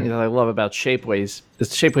one of the things that I love about Shapeways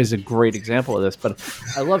is a great example of this. But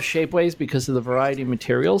I love Shapeways because of the variety of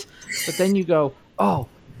materials. But then you go, oh,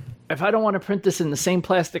 if I don't want to print this in the same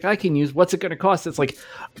plastic I can use, what's it going to cost? It's like,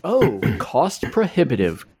 oh, cost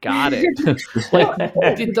prohibitive. Got it. Like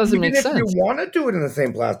it doesn't make sense. If you want to do it in the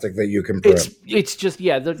same plastic that you can print, it's just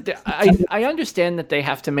I understand that they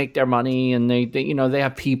have to make their money and they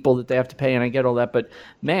have people that they have to pay, and I get all that. But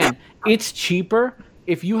man, it's cheaper.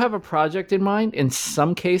 If you have a project in mind, in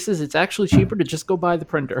some cases, it's actually cheaper to just go buy the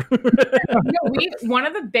printer. One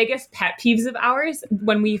of the biggest pet peeves of ours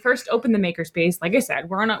when we first opened the makerspace, like I said,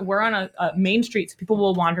 we're on a main street, so people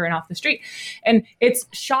will wander in off the street, and it's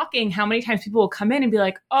shocking how many times people will come in and be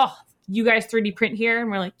like, "Oh, you guys 3D print here?" And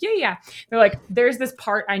we're like, yeah. They're like, there's this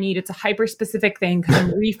part I need. It's a hyper specific thing because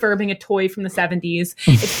I'm refurbing a toy from the 70s.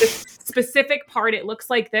 It's this specific part. It looks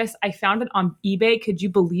like this. I found it on eBay. Could you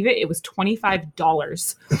believe it? It was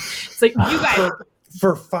 $25. It's like, you guys.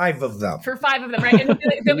 For 5 of them. Right?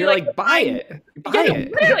 And you're like, buy it. Buy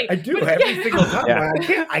it. Literally. I do every single time.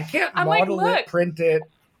 Yeah. I can't model it, print it.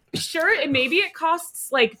 Sure, maybe it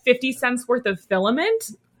costs like 50 cents worth of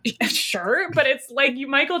filament. Sure, but it's like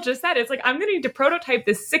Michael just said, it's like I'm going to need to prototype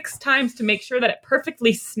this 6 times to make sure that it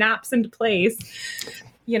perfectly snaps into place.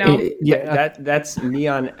 That's me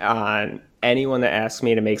on anyone that asks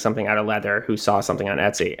me to make something out of leather who saw something on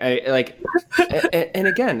Etsy. And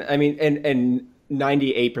again, I mean, and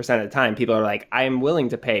 98% of the time, people are like, I am willing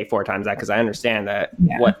to pay 4 times that because I understand that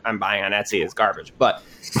what I'm buying on Etsy is garbage. But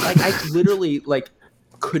like, I literally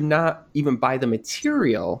could not even buy the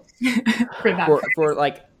material for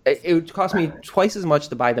like. It would cost me twice as much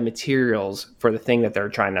to buy the materials for the thing that they're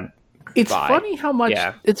trying to buy. Funny how much.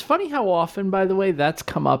 Yeah. It's funny how often, by the way, that's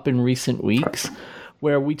come up in recent weeks,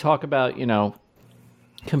 where we talk about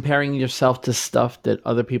comparing yourself to stuff that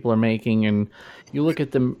other people are making, and you look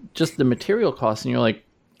at just the material costs, and you're like,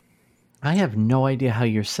 I have no idea how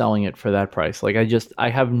you're selling it for that price. Like I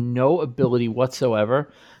have no ability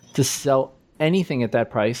whatsoever to sell anything at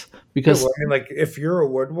that price because if you're a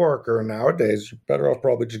woodworker nowadays, you're better off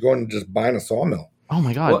probably just going and just buying a sawmill. Oh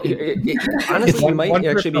my god! Honestly, you might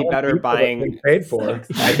actually be better buying paid for.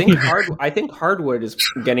 I think hardwood is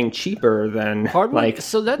getting cheaper than hardwood.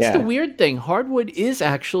 So that's the weird thing. Hardwood is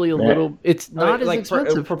actually a little. It's not as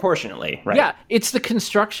expensive proportionally. Right? Yeah, it's the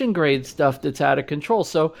construction grade stuff that's out of control.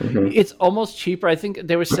 So it's almost cheaper. I think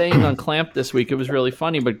they were saying on Clamp this week. It was really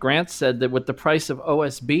funny, but Grant said that with the price of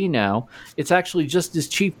OSB now, it's actually just as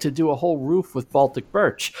cheap to do a whole roof with Baltic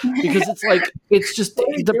birch because it's just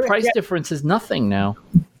the price difference is nothing now.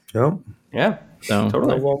 Yeah. So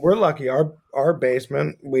totally. Well, we're lucky. Our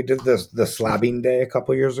basement, we did the slabbing day a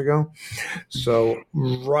couple years ago. So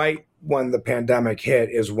right when the pandemic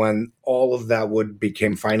hit is when all of that wood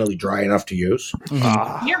became finally dry enough to use.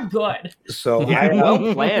 You're good. So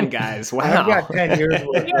well planned, guys. Wow. I've got 10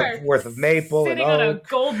 years worth of maple sitting and on oak. a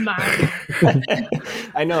gold mine.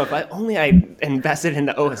 I know. If I invested in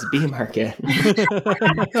the OSB market.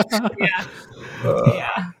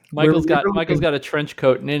 Yeah. Michael's got a trench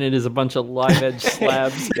coat, and in it is a bunch of live edge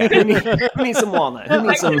slabs. Who needs some walnut?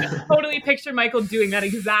 I can totally picture Michael doing that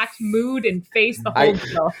exact mood and face the whole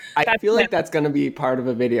deal. I feel like that's going to be part of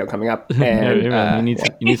a video coming up. And, you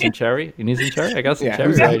need some cherry. You need some cherry. I got some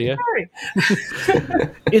cherry right here.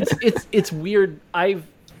 It's weird.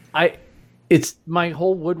 It's my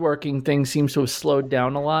whole woodworking thing seems to have slowed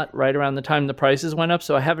down a lot right around the time the prices went up.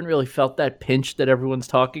 So I haven't really felt that pinch that everyone's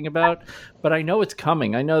talking about, but I know it's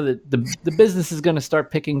coming. I know that the business is going to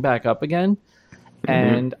start picking back up again,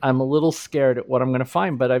 and I'm a little scared at what I'm going to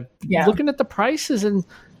find. But I'm looking at the prices, and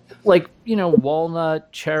like,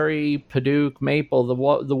 walnut, cherry, padauk, maple,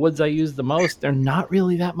 the woods I use the most, they're not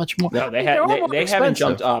really that much more. No, they haven't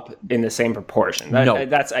jumped up in the same proportion. No.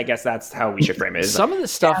 That's, I guess that's how we should frame it. Some of the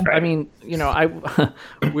stuff, right. I mean,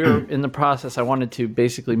 we're in the process. I wanted to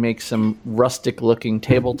basically make some rustic looking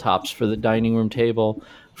tabletops for the dining room table,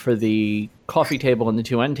 for the coffee table, and the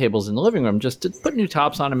 2 end tables in the living room, just to put new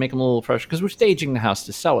tops on and make them a little fresher, because we're staging the house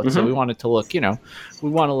to sell it. Mm-hmm. So we want it to look, we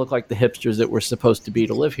want to look like the hipsters that we're supposed to be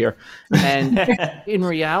to live here. And in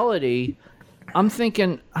reality, I'm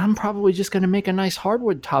thinking I'm probably just going to make a nice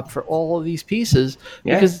hardwood top for all of these pieces,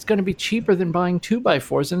 because it's going to be cheaper than buying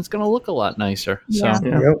 2x4s, and it's going to look a lot nicer. Yeah.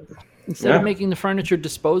 So instead of making the furniture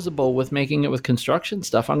disposable with making it with construction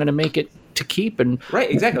stuff, I'm going to make it to keep. And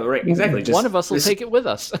exactly. One of us will take it with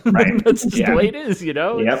us. Right. That's just the way it is,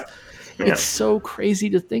 Yep. It's so crazy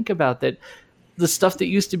to think about that. The stuff that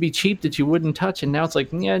used to be cheap that you wouldn't touch, and now it's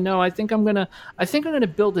like, I think I'm gonna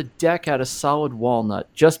build a deck out of solid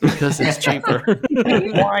walnut just because it's cheaper.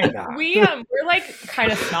 Why not? We're like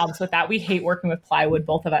kind of snobs with that. We hate working with plywood,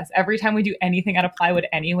 both of us. Every time we do anything out of plywood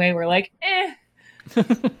anyway, we're like,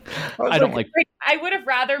 I don't like. I would have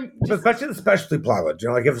rather, especially the specialty plywood.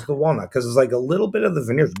 Like if it's the walnut, because it's like a little bit of the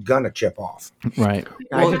veneer is gonna chip off. Right.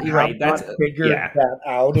 Well, right. That's figured that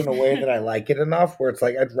out in a way that I like it enough, where it's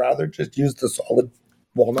like I'd rather just use the solid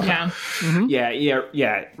walnut. Yeah. Mm-hmm.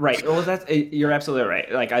 Yeah. Right. Well, you're absolutely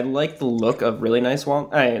right. Like I like the look of really nice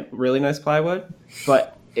really nice plywood,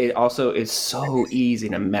 but it also is so easy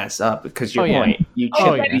to mess up, because your point, you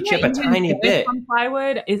chip a tiny bit.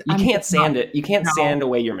 Plywood you can't sand it. You can't sand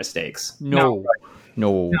away your mistakes. No.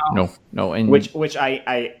 And which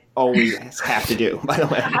I always have to do, by the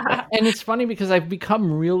way. And it's funny because I've become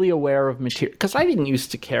really aware of material, because I didn't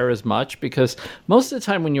used to care as much, because most of the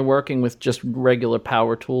time when you're working with just regular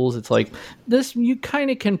power tools, it's like this, you kind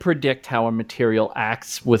of can predict how a material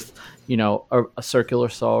acts with, a circular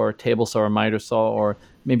saw or a table saw or a miter saw, or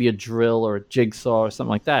maybe a drill or a jigsaw or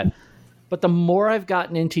something like that. But the more I've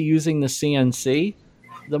gotten into using the CNC,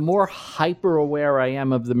 the more hyper aware I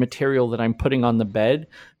am of the material that I'm putting on the bed,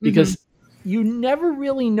 because you never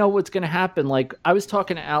really know what's going to happen. Like I was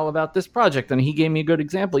talking to Al about this project, and he gave me a good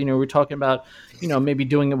example. We were talking about, maybe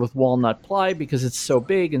doing it with walnut ply because it's so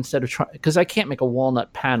big, instead of because I can't make a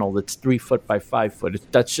walnut panel that's 3 foot by 5 foot.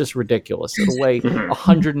 That's just ridiculous. It'll weigh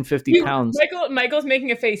 150 pounds. Michael's making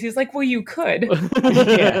a face. He's like, well, you could. Well,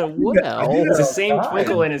 it's the same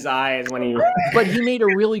twinkle in his eyes when he. But he made a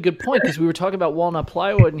really good point, because we were talking about walnut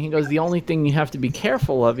plywood, and he goes, the only thing you have to be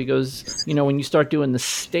careful of, he goes, when you start doing the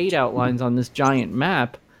state outlines on this giant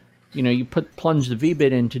map, you plunge the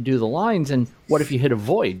V-bit in to do the lines, and what if you hit a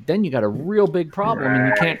void? Then you got a real big problem, and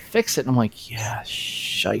you can't fix it. And I'm like, yeah,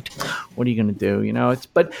 shite. What are you going to do?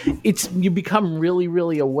 You become really,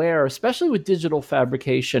 really aware, especially with digital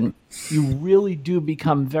fabrication. You really do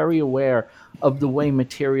become very aware of the way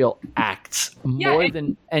material acts more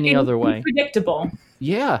than any other way. Predictable.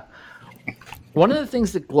 Yeah. One of the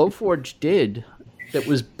things that Glowforge did that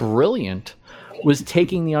was brilliant was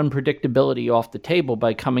taking the unpredictability off the table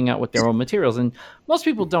by coming out with their own materials. And most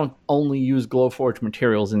people don't only use Glowforge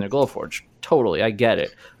materials in their Glowforge. Totally, I get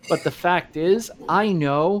it. But the fact is, I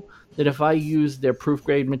know that if I use their proof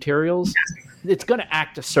grade materials, it's going to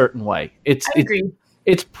act a certain way. I agree.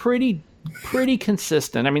 It's pretty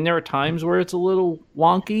consistent. I mean, there are times where it's a little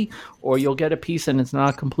wonky, or you'll get a piece and it's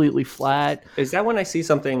not completely flat. Is that when I see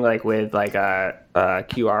something like with like a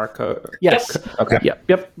QR code? Yes. Okay.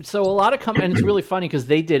 Yep. So a lot of companies, and it's really funny because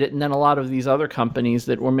they did it, and then a lot of these other companies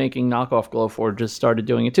that were making knockoff Glowforge just started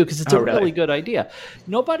doing it too, because it's a really good idea.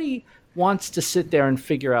 Nobody wants to sit there and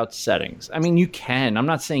figure out settings. I mean, you can. I'm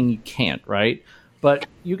not saying you can't, right? But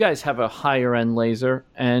you guys have a higher end laser,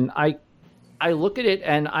 and I look at it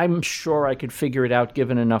and I'm sure I could figure it out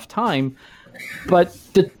given enough time. But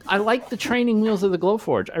I like the training wheels of the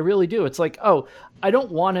Glowforge. I really do. It's like, I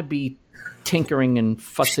don't want to be tinkering and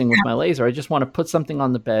fussing with my laser. I just want to put something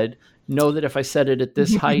on the bed, know that if I set it at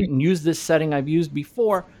this height and use this setting I've used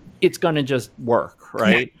before, it's going to just work,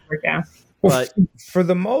 right? Yeah. But for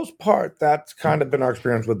the most part, that's kind of been our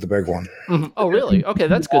experience with the big one. Mm-hmm. Oh, really? Okay,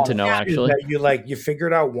 that's good to know, actually. You figure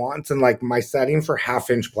it out once, and like my setting for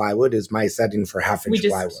 1/2-inch plywood is my setting for 1/2-inch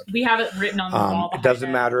plywood. We have it written on the wall. It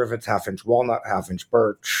doesn't matter if it's 1/2-inch walnut, 1/2-inch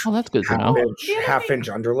birch. Oh, that's good to know. 1/2-inch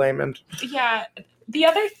underlayment. Yeah. The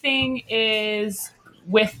other thing is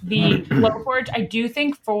with the Glowforge, I do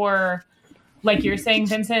think for, like you're saying,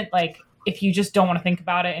 Vincent, like if you just don't want to think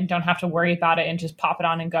about it and don't have to worry about it and just pop it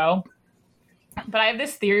on and go, But I have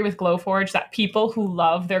this theory with Glowforge that people who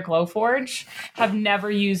love their Glowforge have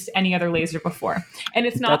never used any other laser before. And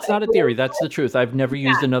it's not... That's not a theory. That's the truth. I've never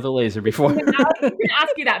used another laser before. I was going to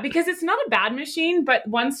ask you that because it's not a bad machine, but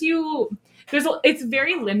once you... it's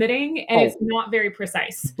very limiting and it's not very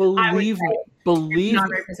precise. Believe me. Not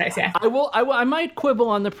very precise, yeah. I might quibble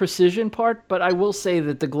on the precision part, but I will say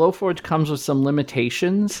that the Glowforge comes with some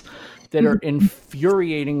limitations that are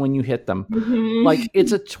infuriating when you hit them. Mm-hmm. Like,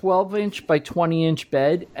 it's a 12-inch by 20-inch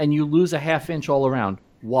bed, and you lose a half-inch all around.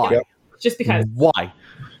 Why? Yep. Just because. Why?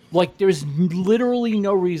 Like, there's literally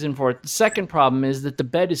no reason for it. The second problem is that the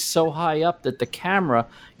bed is so high up that the camera,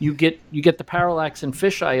 you get the parallax and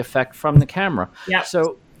fisheye effect from the camera. Yeah.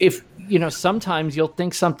 So if, sometimes you'll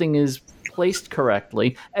think something is placed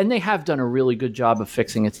correctly, and they have done a really good job of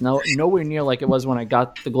fixing it. It's nowhere near like it was when I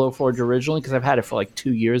got the Glowforge originally, because I've had it for like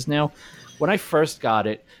 2 years now. When I first got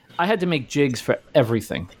it, I had to make jigs for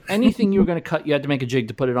everything. Anything you were going to cut, you had to make a jig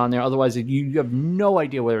to put it on there. Otherwise, you have no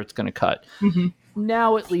idea where it's going to cut. Mm-hmm.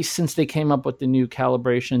 Now, at least since they came up with the new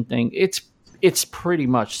calibration thing, it's pretty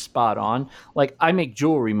much spot on. Like, I make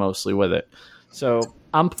jewelry mostly with it. So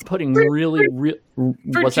I'm putting for jewelry,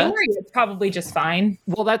 it's probably just fine.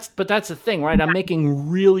 Well, that's the thing, right? I'm making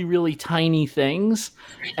really, really tiny things,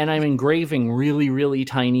 and I'm engraving really, really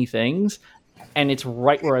tiny things, and it's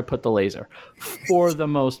right where I put the laser for the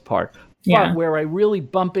most part. Yeah. But where I really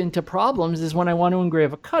bump into problems is when I want to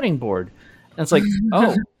engrave a cutting board. And it's like,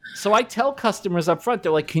 oh. So I tell customers up front,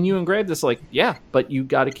 they're like, can you engrave this? Like, yeah, but you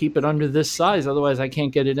got to keep it under this size. Otherwise, I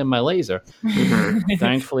can't get it in my laser.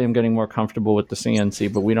 Thankfully, I'm getting more comfortable with the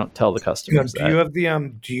CNC, but we don't tell the customers that.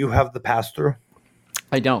 Do you have the pass-through?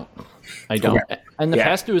 I don't. Okay. And the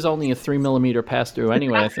pass-through is only a 3mm pass-through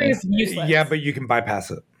anyway, I think. Yeah, but you can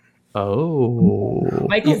bypass it. Oh.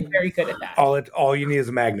 Michael's very good at that. All you need is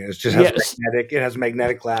a magnet. It just has magnetic. It has a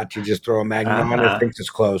magnetic latch. You just throw a magnet on it. It thinks it's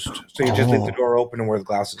closed. So you just leave the door open and wear the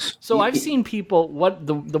glasses. So I've seen people. What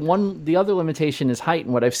the other limitation is height,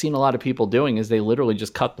 and what I've seen a lot of people doing is they literally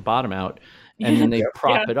just cut the bottom out and then they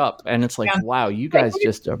prop it up, and it's like, wow, you guys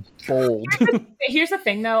just are bold. Here's the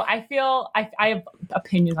thing, though. I feel I have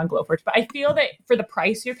opinions on Glowforge, but I feel that for the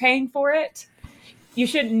price you're paying for it, you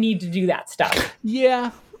shouldn't need to do that stuff.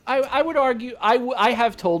 Yeah. I would argue I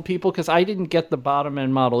have told people, because I didn't get the bottom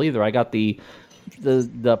end model either. I got the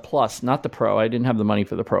plus, not the pro. I didn't have the money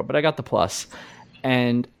for the pro, but I got the plus.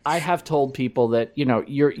 And I have told people that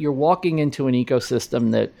you're walking into an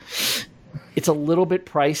ecosystem that it's a little bit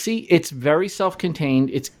pricey. It's very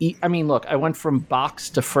self-contained. Look, I went from box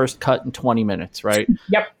to first cut in 20 minutes, right?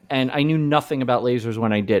 Yep. And I knew nothing about lasers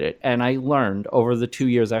when I did it. And I learned over the 2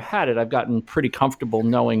 years I've had it, I've gotten pretty comfortable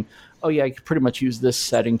knowing, oh yeah, I could pretty much use this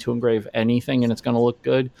setting to engrave anything and it's going to look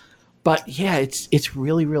good. But yeah, it's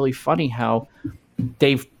really, really funny how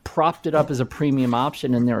they've propped it up as a premium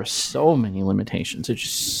option, and there are so many limitations. It's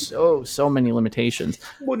just so many limitations.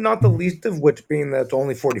 Well, not the least of which being that it's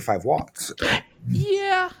only 45 watts.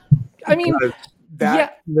 Yeah. I mean,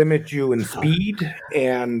 that limits you in speed,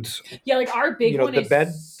 and like our big one the is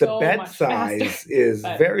bed size faster, is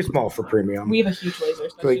very small for premium. We have a huge laser.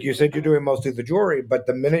 So like you said, you're doing mostly the jewelry, but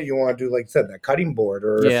the minute you want to do, like I said, that cutting board,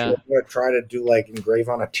 or if you want to try to do like engrave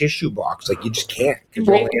on a tissue box, like you just can't.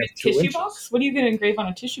 Engrave on a tissue box? What are you going to engrave on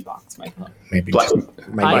a tissue box, Michael? Maybe. I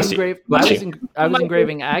was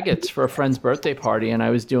engraving agates for a friend's birthday party, and I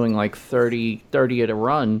was doing like 30 at a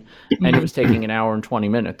run, and it was taking an hour and 20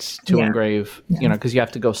 minutes to engrave. Because you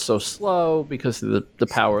have to go so slow because of the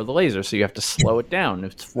power of the laser. So you have to slow it down.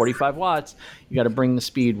 If it's 45 watts, you got to bring the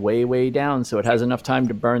speed way, way down so it has enough time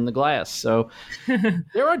to burn the glass. So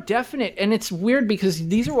there are definite, and it's weird because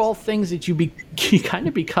these are all things that you kind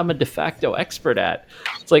of become a de facto expert at.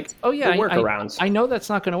 It's like, oh yeah, workarounds. I know that's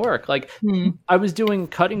not going to work. Like I was doing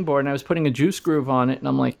cutting board and I was putting a juice groove on it, and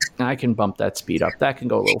I'm like, I can bump that speed up. That can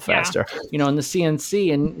go a little faster. In the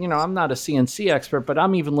CNC, and I'm not a CNC expert, but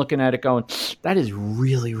I'm even looking at it going, that is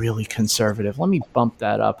really, really conservative. Let me bump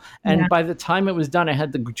that up. And by the time it was done, I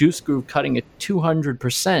had the juice groove cutting at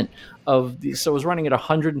 200% so it was running at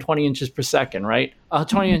 120 inches per second, right?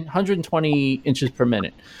 120 inches per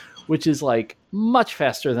minute, which is like much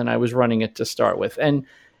faster than I was running it to start with. And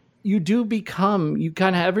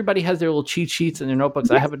everybody has their little cheat sheets in their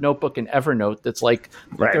notebooks. I have a notebook in Evernote that's like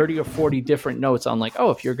 30 or 40 different notes on like,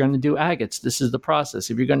 if you're going to do agates, this is the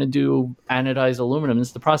process. If you're going to do anodized aluminum, this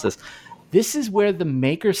is the process. This is where the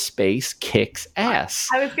makerspace kicks ass.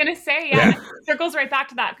 I was going to say, it circles right back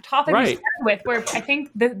to that topic we started with, where I think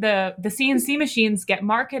the CNC machines get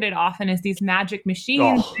marketed often as these magic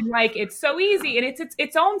machines, and like it's so easy, and it's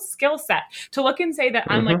its own skill set to look and say that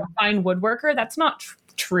I'm like a fine woodworker. That's not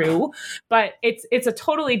true, but it's a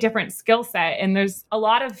totally different skill set, and there's a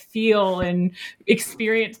lot of feel and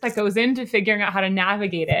experience that goes into figuring out how to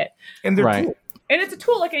navigate it. And they're Right. cool. And it's a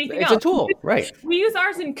tool like anything else. It's a tool, right? We use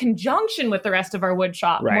ours in conjunction with the rest of our wood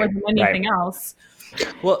shop more than anything else.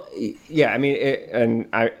 Well, yeah, I mean,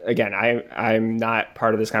 I'm not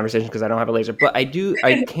part of this conversation because I don't have a laser, but I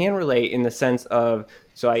can relate in the sense of,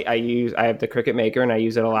 so I have the Cricut Maker, and I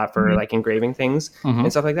use it a lot for like engraving things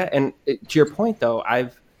and stuff like that. And to your point though, I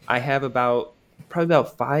have probably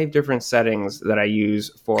about 5 different settings that I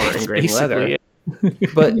use for engraving leather.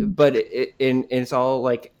 but it's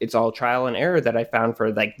all trial and error that I found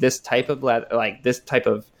for like this type of leather, like this type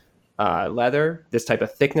of leather, this type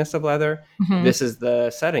of thickness of leather. This is the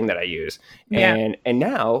setting that I use, and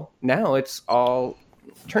now it's all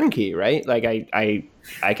turnkey, right? Like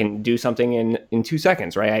I can do something in 2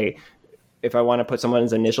 seconds, right? If I want to put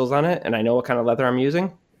someone's initials on it and I know what kind of leather I'm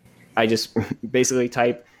using, I just basically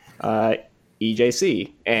type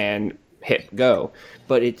EJC and hit go.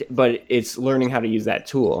 But it's learning how to use that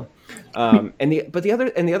tool. And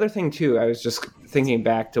the other thing too, I was just thinking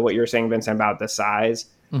back to what you were saying, Vincent, about the size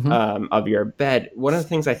of your bed. One of the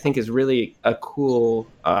things I think is really a cool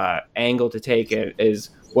angle to take is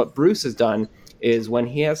what Bruce has done is when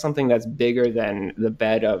he has something that's bigger than the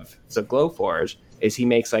bed of the Glowforge, is he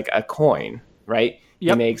makes like a coin, right?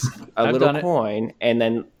 Yep. He makes a little coin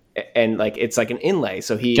and like it's like an inlay.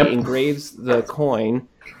 So he engraves the coin,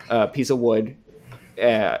 piece of wood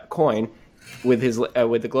coin with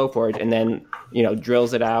the Glowforge, and then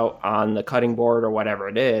drills it out on the cutting board or whatever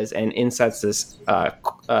it is, and insets this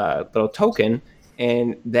little token,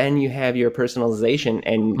 and then you have your personalization,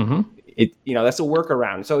 and it that's a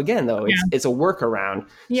workaround. So again, though, it's a workaround.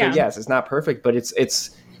 So yes, it's not perfect, but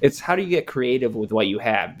it's how do you get creative with what you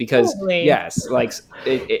have? Because yes, like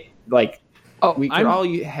we could all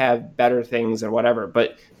have better things and whatever,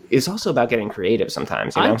 but it's also about getting creative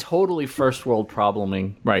sometimes. I'm totally first world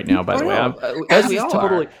probleming right now, by the way. As we all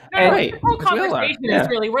totally are. Right. The whole conversation is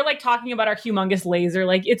really, we're like talking about our humongous laser.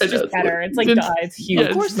 Like, it's just better. It's like, it's huge.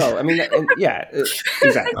 Of course, though. I mean,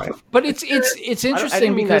 exactly. But it's interesting. I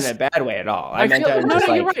didn't mean that in a bad way at all. I meant that just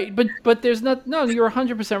you're right. But there's not. No, you're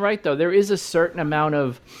 100% right, though. There is a certain amount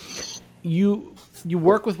of you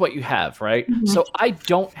work with what you have, right? So I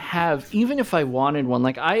don't have, even if I wanted one,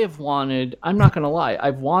 like I'm not going to lie,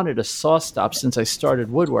 I've wanted a saw stop since I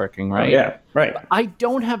started woodworking, right? Oh, yeah, right. I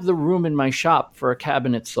don't have the room in my shop for a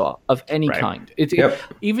cabinet saw of any kind.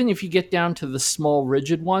 Even if you get down to the small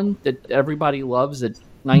rigid one that everybody loves, that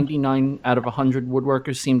 99 out of 100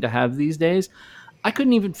 woodworkers seem to have these days, I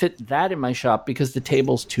couldn't even fit that in my shop because the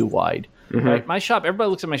table's too wide, right? My shop,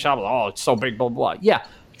 everybody looks at my shop, oh, it's so big, blah, blah, blah. Yeah,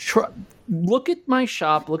 look at my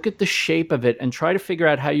shop, look at the shape of it, and try to figure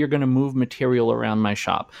out how you're going to move material around my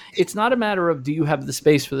shop. It's not a matter of, do you have the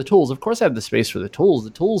space for the tools? Of course I have the space for the tools. The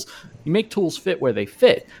tools, you make tools fit where they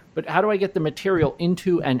fit. But how do I get the material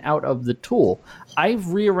into and out of the tool?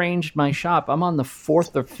 I've rearranged my shop. I'm on the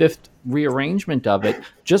 4th or 5th rearrangement of it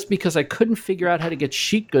just because I couldn't figure out how to get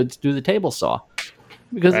sheet goods through the table saw.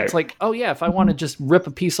 Because it's like, oh yeah, if I want to just rip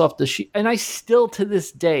a piece off the sheet, and I still to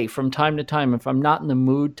this day, from time to time, if I'm not in the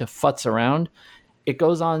mood to futz around, it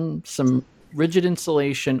goes on some rigid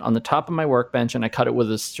insulation on the top of my workbench, and I cut it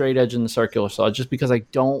with a straight edge in the circular saw, just because I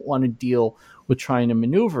don't want to deal with trying to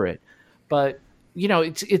maneuver it. But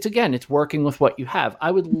it's working with what you have.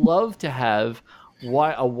 I would love to have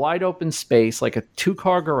a wide open space, like a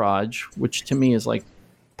 2-car garage, which to me is like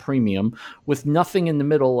premium, with nothing in the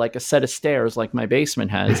middle, like a set of stairs like my basement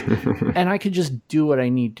has, and I could just do what I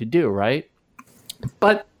need to do, right?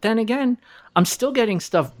 But then again, I'm still getting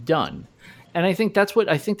stuff done, and I think that's what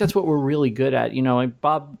we're really good at. When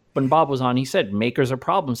Bob was on, he said makers are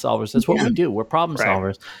problem solvers. That's what we do. We're problem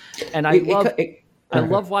solvers, and I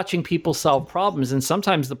love watching people solve problems. And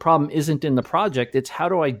sometimes the problem isn't in the project; it's how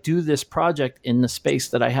do I do this project in the space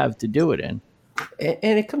that I have to do it in.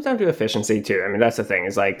 And it comes down to efficiency too. I mean, that's the thing.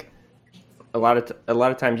 Is like a lot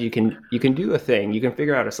of times you can do a thing, you can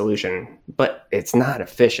figure out a solution, but it's not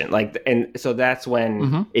efficient. Like, and so that's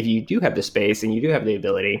when if you do have the space and you do have the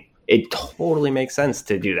ability, it totally makes sense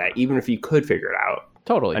to do that, even if you could figure it out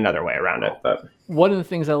another way around it. But one of the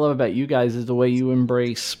things I love about you guys is the way you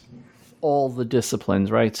embrace all the disciplines,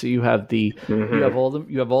 right? So you have the you have all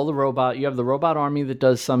the robot army that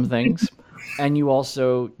does some things. And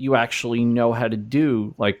you actually know how to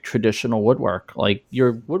do like traditional woodwork. Like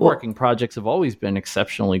your woodworking projects have always been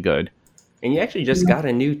exceptionally good. And you actually just got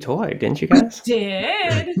a new toy, didn't you guys?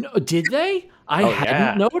 Did. No, did they? I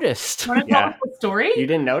hadn't noticed. Want to tell us the story? You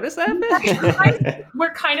didn't notice that?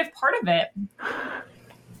 We're kind of part of it.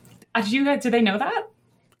 Did they know that?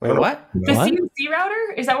 Wait, what? The CNC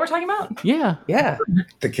router? Is that what we're talking about? Yeah.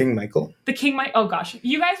 The King Michael. The King Michael. Oh gosh,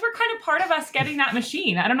 you guys were kind of part of us getting that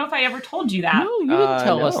machine. I don't know if I ever told you that. No, you didn't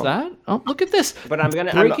tell us that. Oh, look at this. But I'm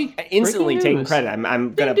instantly taking credit.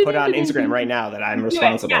 I'm gonna put on Instagram right now that I'm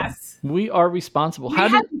responsible. Yes. We are responsible.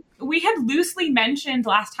 We had loosely mentioned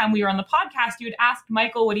last time we were on the podcast, you had asked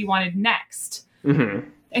Michael what he wanted next. Mm-hmm.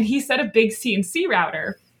 And he said a big CNC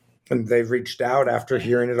router. And they've reached out after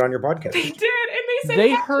hearing it on your podcast. They did, and they said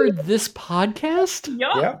they heard this podcast.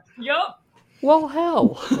 Yup. Well,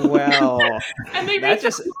 hell. Well, and they reached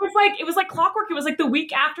out. It was like clockwork. It was like the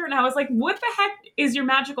week after, and I was like, "What the heck is your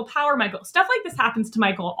magical power, Michael?" Stuff like this happens to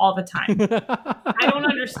Michael all the time. I don't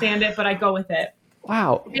understand it, but I go with it.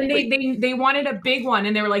 Wow. And they wanted a big one,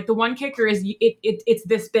 and they were like, "The one kicker is it's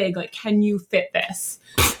this big. Like, can you fit this?"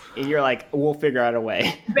 And you're like, we'll figure out a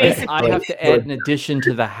way. Basically. I have to add an addition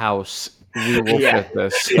to the house. We will fit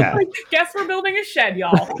this. Yeah. Guess we're building a shed,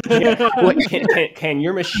 y'all. Yeah. Can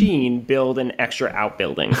your machine build an extra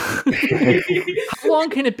outbuilding? How long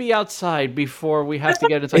can it be outside before we have to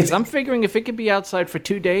get it? I'm figuring if it could be outside for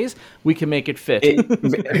 2 days, we can make it fit.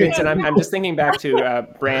 Vincent, I'm just thinking back to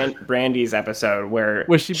Brandy's episode where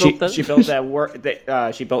she built she built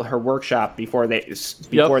she built her workshop before they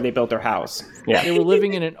built their house. Yeah, they were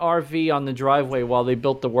living in an RV on the driveway while they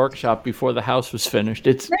built the workshop before the house was finished.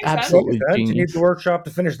 It's absolutely genius. You need the workshop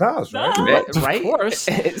to finish the house, right? Right? Of course.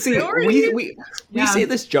 See, we say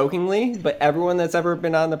this jokingly, but everyone that's ever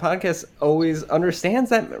been on the podcast always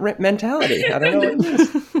understands that mentality. I don't know what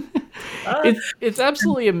it is. It's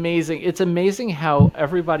absolutely amazing. It's amazing how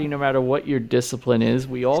everybody, no matter what your discipline is,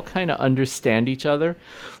 we all kind of understand each other.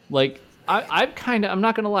 Like I'm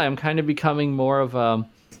not gonna lie, I'm kind of becoming more of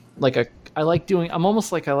I like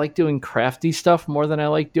doing crafty stuff more than I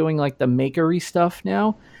like doing like the makery stuff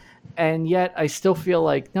now. And yet I still feel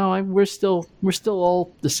like we're still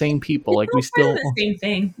all the same people. Like we still the same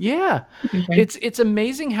thing. Yeah. It's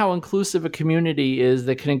amazing how inclusive a community is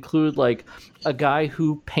that can include like a guy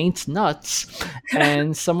who paints nuts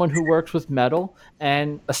and someone who works with metal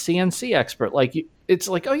and a CNC expert. Like it's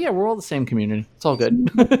like, oh yeah, we're all the same community. It's all good.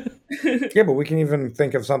 Yeah, but we can even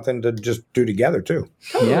think of something to just do together too.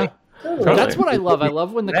 Yeah. Totally. That's what I love. I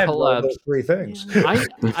love when the collabs. Those three things.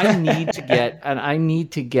 I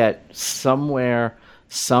need to get somewhere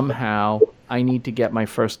somehow. I need to get my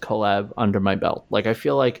first collab under my belt. Like I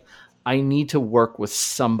feel like I need to work with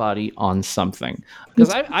somebody on something because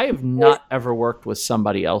I have not ever worked with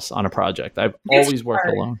somebody else on a project. I've always worked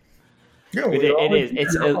alone. Yeah, it is.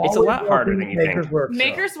 It's a lot harder than you think.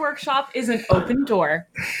 Maker's Workshop is an open door.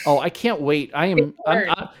 Oh, I can't wait.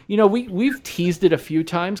 We've teased it a few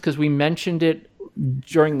times because we mentioned it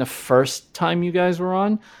during the first time you guys were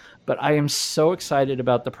on. But I am so excited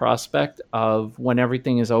about the prospect of when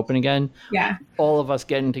everything is open again. Yeah. All of us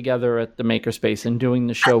getting together at the Makerspace and doing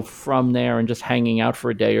the show from there and just hanging out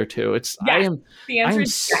for a day or two. I am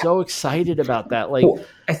so excited about that. Like,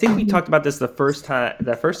 I think we talked about this the first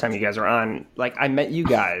time you guys were on. Like, I met you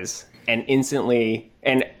guys and instantly,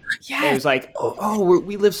 and it was like,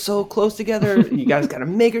 we live so close together. You guys got a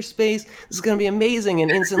makerspace. This is gonna be amazing. And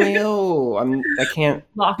instantly, I can't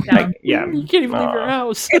lockdown. You can't even leave your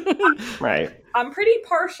house. Right. I'm pretty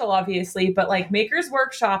partial, obviously, but like Maker's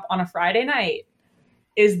Workshop on a Friday night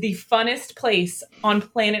is the funnest place on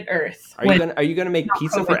planet Earth. Are you gonna make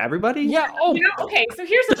pizza for everybody? Yeah. Oh, okay. So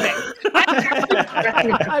here's the thing.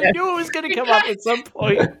 I knew it was gonna come up at some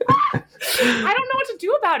point. I don't know what to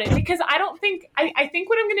do about it because I don't think I think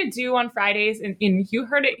what I'm going to do on Fridays, and you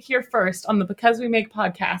heard it here first on the Because We Make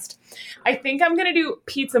podcast. I think I'm going to do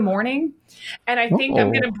pizza morning, and I think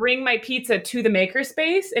I'm going to bring my pizza to the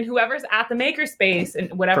makerspace, and whoever's at the makerspace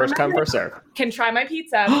and whatever first come first serve can try my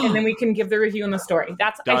pizza, and then we can give the review and the story.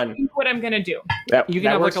 That's done. I think what I'm going to do. You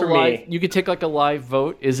can have like a live. You could take like a live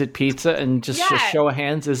vote. Is it pizza? And just show of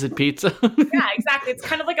hands. Is it pizza? Yeah, exactly. It's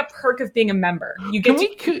kind of like a perk of being a member. You get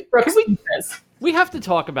We have to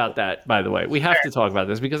talk about that, by the way. We have to talk about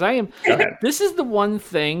this because this is the one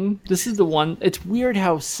thing. It's weird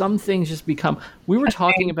how some things just become. We were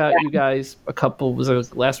talking about you guys was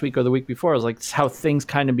it last week or the week before? I was like, it's how things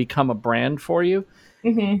kind of become a brand for you.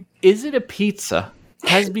 Mm-hmm. Is it a pizza?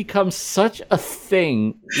 Has become such a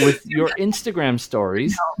thing with your Instagram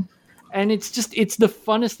stories. And it's the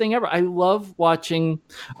funnest thing ever. I love watching.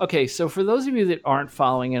 Okay, so for those of you that aren't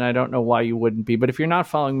following, and I don't know why you wouldn't be, but if you're not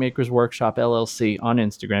following Makers Workshop LLC on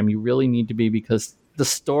Instagram, you really need to be because the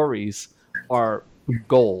stories are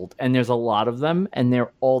gold, and there's a lot of them, and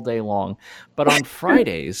they're all day long. But on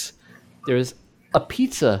Fridays, there's a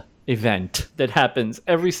pizza event that happens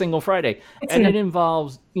every single Friday. And it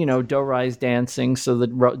involves, dough rise dancing so the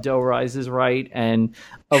dough rises right, and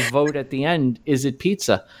a vote at the end, is it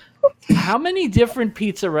pizza? How many different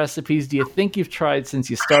pizza recipes do you think you've tried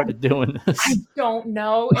since you started doing this? I don't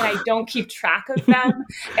know, and I don't keep track of them.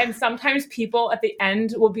 And sometimes people at the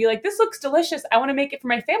end will be like, this looks delicious. I want to make it for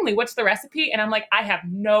my family. What's the recipe? And I'm like, I have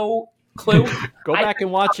no clue. Go back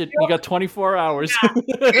and watch it. You got 24 hours.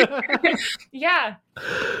 Yeah.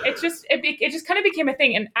 It just kind of became a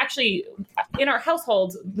thing. And actually, in our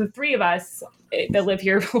household, the three of us that live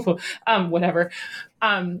here, whatever.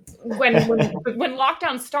 When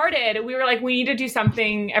lockdown started, we were like, we need to do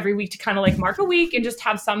something every week to kind of like mark a week and just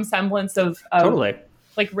have some semblance of totally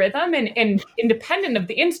like rhythm. And independent of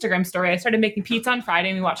the Instagram story, I started making pizza on Friday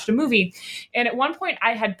and we watched a movie. And at one point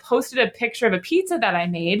I had posted a picture of a pizza that I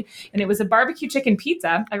made, and it was a barbecue chicken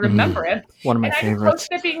pizza. I remember it. One of my favorites. I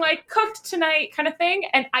posted it being like, cooked tonight kind of thing.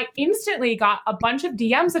 And I instantly got a bunch of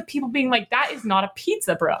DMs of people being like, that is not a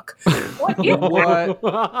pizza, Brooke. What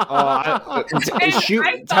is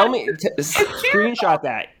Shoot, tell me, screenshot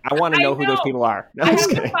that. I want to know who those people are. No, I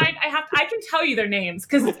can tell you their names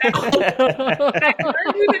because I learned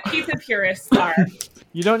who the pizza purists are.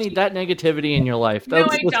 You don't need that negativity in your life.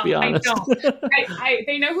 Let's be honest. I don't.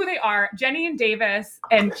 They know who they are. Jenny and Davis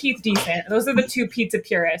and Keith Decent. Those are the two pizza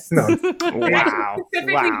purists. No. Wow.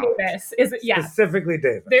 Specifically Davis. Specifically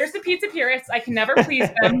Davis. There's the pizza purists. I can never please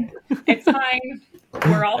them. It's fine.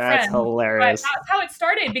 We're all friends. That's hilarious. But that's how it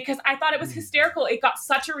started, because I thought it was hysterical. It got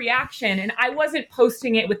such a reaction, and I wasn't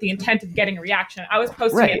posting it with the intent of getting a reaction. I was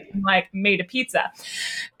posting it and like made a pizza.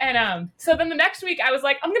 And so then the next week I was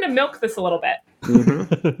like, I'm going to milk this a little bit. So,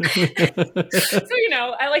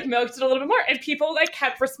 I like milked it a little bit more, and people like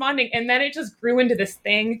kept responding, and then it just grew into this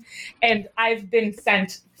thing, and I've been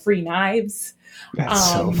sent free knives. That's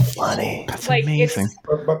so funny. That's like amazing.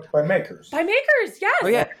 But by makers. By makers, yes. Oh,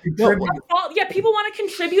 yeah. People want to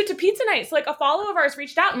contribute to pizza nights. Like a follower of ours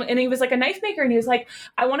reached out, and he was like a knife maker, and he was like,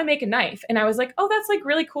 I want to make a knife. And I was like, oh, that's like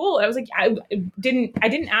really cool. I was like, I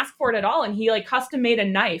didn't ask for it at all. And he like custom made a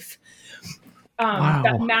knife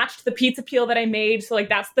that matched the pizza peel that I made. So like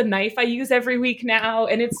that's the knife I use every week now,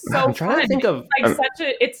 and it's so I'm trying fun. to think of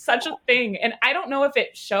It's such a thing, and I don't know if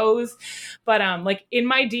it shows, but like in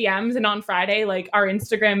my DMs and on Friday, like our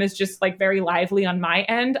Instagram is just like very lively on my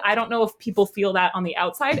end. I don't know if people feel that on the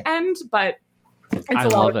outside end, but I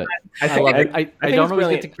love it. I love it. I don't always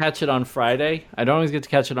get to catch it on Friday.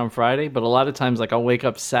 But a lot of times, like I'll wake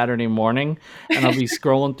up Saturday morning and I'll be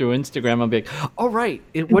scrolling through Instagram. I'll be like, "Oh right,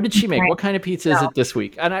 what did she make? What kind of pizza is it this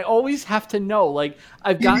week?" And I always have to know. Like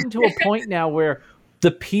I've gotten to a point now where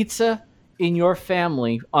the pizza in your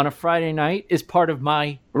family on a Friday night is part of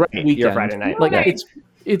my weekend. Your Friday night. Like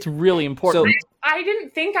it's really important. So I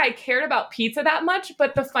didn't think I cared about pizza that much,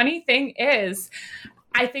 but the funny thing is,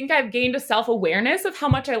 I think I've gained a self-awareness of how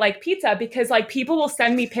much I like pizza, because like people will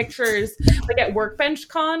send me pictures. Like at Workbench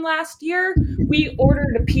Con last year, we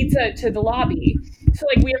ordered a pizza to the lobby. So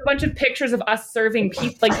like we have a bunch of pictures of us serving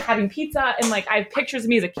pizza, like having pizza, and like I have pictures of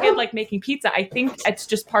me as a kid like making pizza. I think it's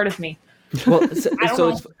just part of me. Well,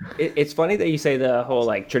 it's funny that you say the whole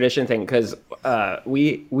like tradition thing, because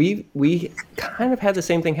we kind of had the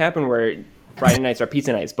same thing happen where Friday nights are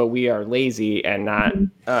pizza nights, but we are lazy and not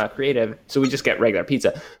creative, so we just get regular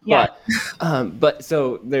pizza. Yeah. But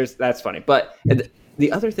so that's funny. But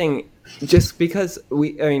the other thing, just because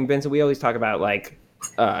Vincent, we always talk about like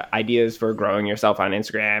ideas for growing yourself on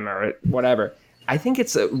Instagram or whatever. I think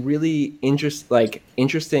it's a really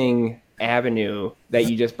interesting avenue that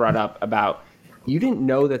you just brought up about. You didn't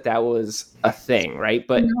know that was a thing, right?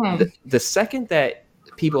 But the second that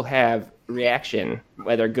people have reaction,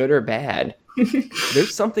 whether good or bad,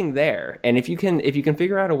 there's something there, and if you can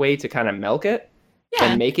figure out a way to kind of milk it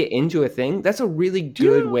and make it into a thing, that's a really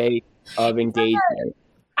good way of engagement.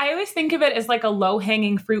 I always think of it as like a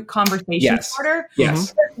low-hanging fruit conversation starter.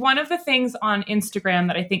 Yes. One of the things on Instagram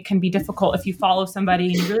that I think can be difficult if you follow somebody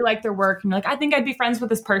and you really like their work and you're like, I think I'd be friends with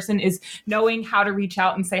this person, is knowing how to reach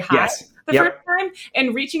out and say hi the first time.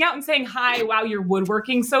 And reaching out and saying, hi, wow, your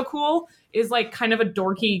woodworking's so cool, is like kind of a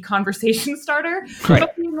dorky conversation starter. Right.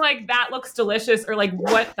 But being like, that looks delicious, or like,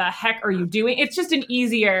 what the heck are you doing? It's just an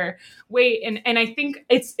easier way. And I think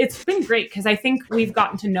it's been great, because I think we've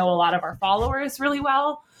gotten to know a lot of our followers really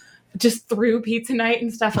well, just through pizza night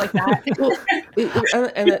and stuff like that.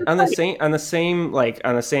 and on the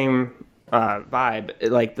same vibe,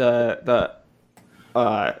 like the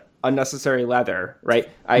unnecessary leather, right?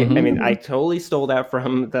 I mean, I totally stole that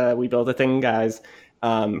from the We Build a Thing guys,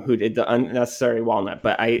 who did the unnecessary walnut,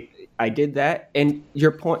 but I did that. And to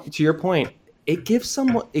your point, it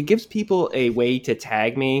gives people a way to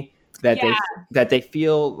tag me that they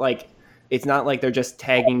feel like it's not like they're just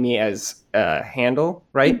tagging me as a handle,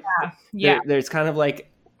 right? Yeah. There's kind of like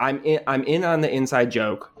I'm in on the inside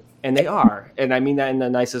joke, and they are, and I mean that in the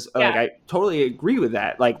nicest. Like I totally agree with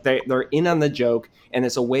that. Like they're in on the joke, and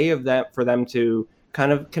it's a way of that for them to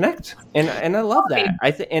kind of connect, and I love that.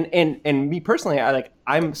 I think and me personally,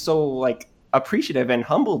 I'm so like appreciative and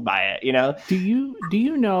humbled by it. You know? Do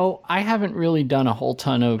you know? I haven't really done a whole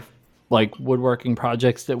ton of like woodworking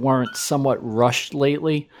projects that weren't somewhat rushed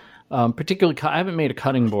lately. Particularly, I haven't made a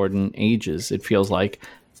cutting board in ages, it feels like.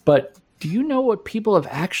 But do you know what people have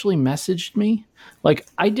actually messaged me? Like,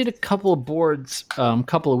 I did a couple of boards a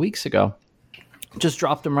couple of weeks ago. Just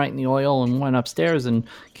dropped them right in the oil and went upstairs and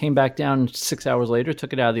came back down 6 hours later,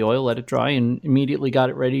 took it out of the oil, let it dry, and immediately got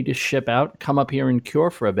it ready to ship out, come up here and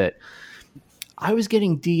cure for a bit. I was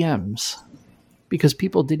getting DMs because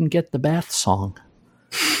people didn't get the bath song.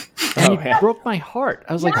 And it broke my heart.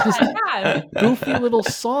 I was like, this goofy little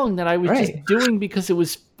song that I was just doing because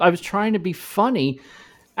I was trying to be funny.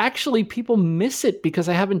 Actually, people miss it because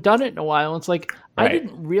I haven't done it in a while. It's like, I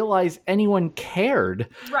didn't realize anyone cared.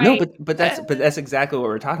 Right. No, but that's exactly what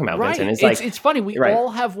we're talking about, Vincent. It's funny. We all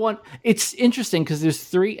have one. It's interesting because there's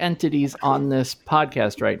 3 entities on this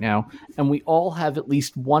podcast right now, and we all have at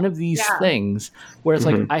least one of these things where it's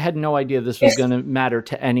like, I had no idea this was going to matter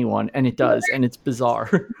to anyone, and it does, and it's bizarre.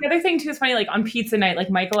 The other thing too is funny, like on pizza night,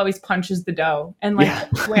 like Michael always punches the dough, and like I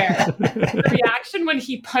swear, the reaction when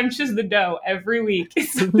he punches the dough every week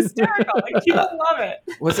is hysterical. Like people love it.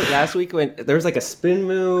 Was it last week when there was like a spin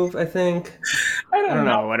move? I think I don't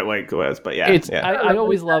know what it was, but I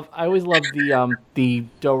always love the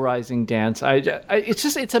dough rising dance.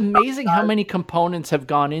 It's amazing how many components have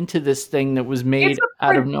gone into this thing that was made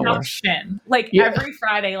out of nowhere. Like every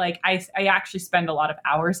Friday, like I actually spend a lot of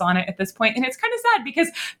hours on it at this point, and it's kind of sad because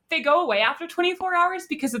they go away after 24 hours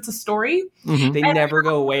because it's a story. Mm-hmm. They never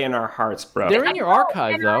go away in our hearts, bro. They're in your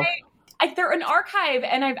archive, though. They're an archive,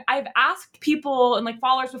 and I've asked people and like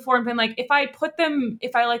followers before and been like, if I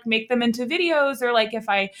like make them into videos, or like if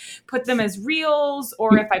I put them as reels,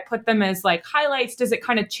 or if I put them as like highlights, does it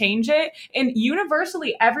kind of change it? And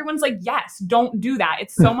universally, everyone's like, yes, don't do that.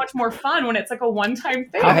 It's so much more fun when it's like a one-time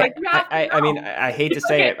thing. I mean, I hate to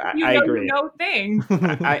say it, I agree. Thing.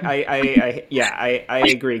 I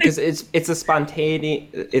agree because it's the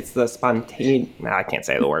spontaneity. I can't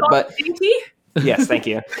say the word, but. Yes, thank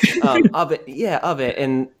you. Of it,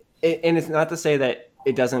 and it's not to say that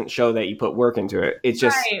it doesn't show that you put work into it. It's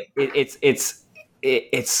just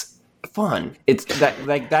it's fun. It's that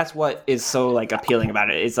like that's what is so like appealing about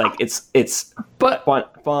it. It's like it's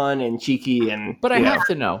fun and cheeky and. But I have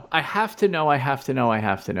to know. And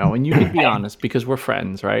you can be honest because we're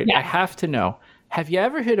friends, right? Yeah. I have to know. Have you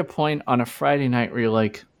ever hit a point on a Friday night where you're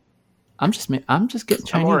like, I'm just getting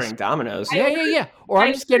Chinese. I'm ordering Domino's. Yeah. Or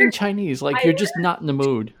I'm just getting Chinese. Like you're just not in the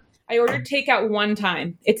mood. I ordered takeout one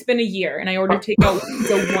time. It's been a year, and I ordered takeout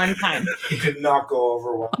pizza one time. It did not go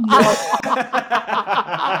over well.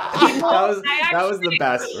 That was the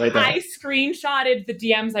best right there. I screenshotted the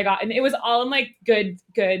DMs I got, and it was all in like good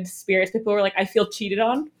spirits. People were like, "I feel cheated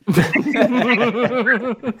on."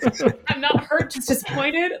 I'm not hurt, just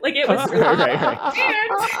disappointed. Like it was.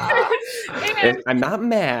 And I'm not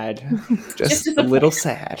mad, just a little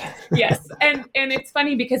sad. Yes, and it's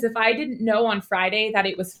funny because if I didn't know on Friday that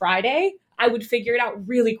it was Friday, I would figure it out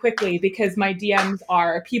really quickly because my DMs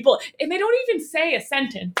are people, and they don't even say a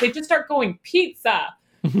sentence. They just start going pizza.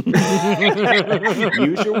 Use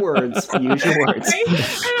your words. Right? And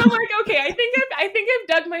I'm like, okay, I think I've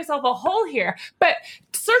dug myself a hole here. But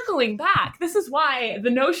circling back, this is why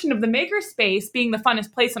the notion of the makerspace being the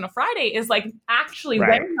funnest place on a Friday is like actually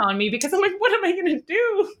weighing on me because I'm like, what am I going to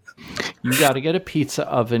do? You got to get a pizza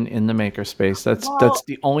oven in the makerspace. That's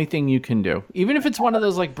the only thing you can do. Even if it's one of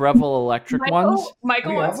those like Breville electric ones.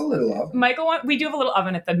 Michael wants a little oven. We do have a little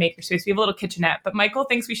oven at the makerspace. We have a little kitchenette, but Michael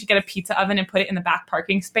thinks we should get a pizza oven and put it in the back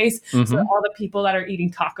parking space so that all the people that are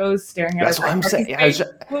eating tacos staring at us. That's what I'm saying.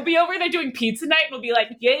 We'll be over there doing pizza night. We'll be like,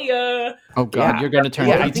 yeah. Oh God, you're going to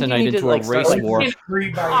turn pizza night into a race war.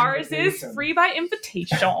 Ours is free by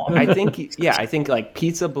invitation. I think like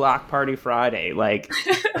pizza block party Friday. Like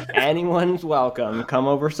anyone's welcome. Come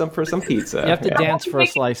over for some pizza. You have to dance for a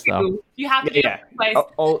slice though. You have to dance for a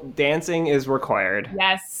slice. Dancing is required.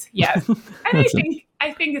 Yes. And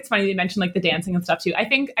I think it's funny they mentioned like the dancing and stuff too. I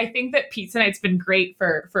think that pizza night's been great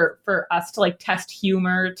for us to like test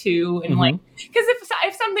humor too, and like because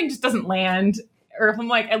if something just doesn't land, or if I'm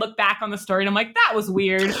like I look back on the story and I'm like that was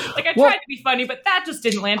weird, like I tried to be funny but that just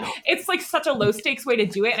didn't land. It's like such a low stakes way to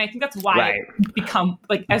do it, and I think that's why it's become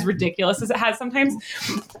like as ridiculous as it has sometimes.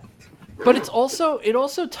 But it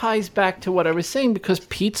also ties back to what I was saying, because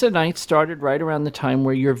pizza night started right around the time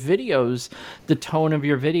where your videos, the tone of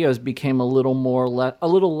your videos became a little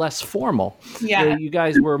less formal. Yeah. You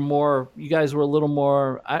guys were a little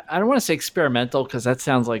more, I don't want to say experimental, because that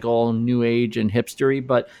sounds like all new age and hipstery,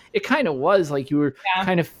 but it kind of was like you were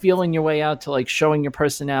kind of feeling your way out to like showing your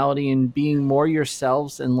personality and being more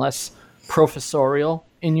yourselves and less professorial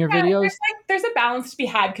in your videos. There's a balance to be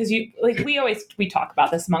had, because we talk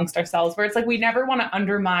about this amongst ourselves, where it's like we never want to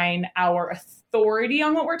undermine our authority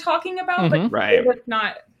on what we're talking about, but it's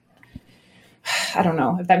not. I don't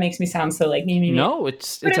know if that makes me sound so like me. No,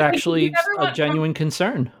 it's actually a genuine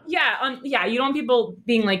concern. Yeah, you don't want people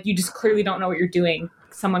being like, you just clearly don't know what you're doing.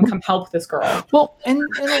 Someone come help this girl. Well, and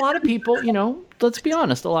a lot of people, let's be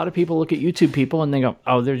honest, a lot of people look at YouTube people and they go,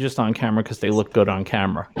 oh, they're just on camera because they look good on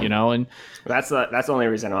camera, and that's the only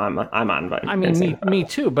reason I'm on. But I mean, me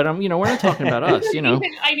too, but we're not talking about us,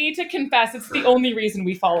 I need to confess, it's the only reason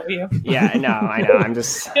we follow you. Yeah, no, I know. I'm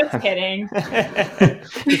just kidding.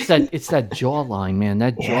 It's that jawline, man.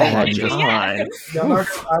 That jawline.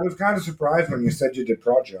 I was kind of surprised when you said you did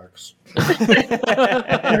projects.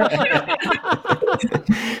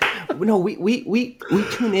 No, we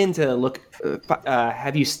tune in to look.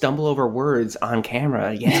 Have you stumble over words on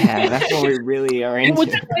camera? Yeah, that's what we really are into.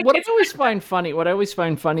 What I always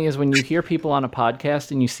find funny is when you hear people on a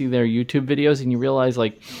podcast and you see their YouTube videos and you realize,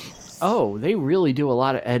 like, oh, they really do a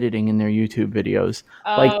lot of editing in their YouTube videos.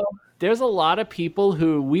 Like, there's a lot of people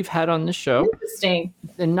who we've had on the show. Interesting.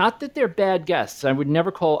 And not that they're bad guests. I would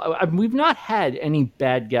never we've not had any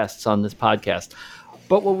bad guests on this podcast.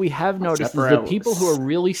 But what we have noticed is that people who are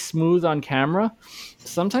really smooth on camera,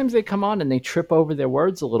 sometimes they come on and they trip over their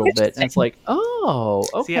words a little bit. And it's like, oh,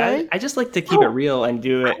 okay. See, I just like to keep it real and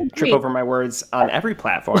trip over my words on every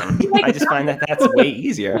platform. I just find that's way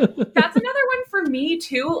easier. That's another one for me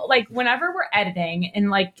too. Like whenever we're editing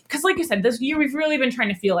and because like I said, this year we've really been trying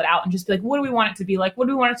to feel it out and just be like, what do we want it to be like? What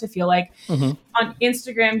do we want it to feel like on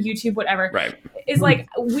Instagram, YouTube, whatever. Right. Is like,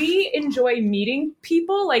 we enjoy meeting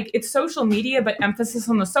people. Like it's social media, but emphasis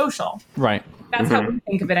on the social. Right. That's how we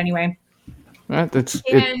think of it anyway.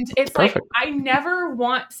 It's like, I never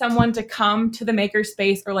want someone to come to the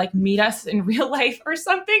makerspace or like meet us in real life or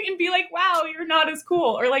something and be like, wow, you're not as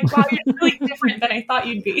cool, or like, wow, you're really different than I thought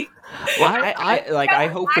you'd be. Well, I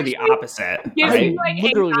hope for the opposite. I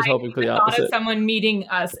literally was hoping for the opposite. Of someone meeting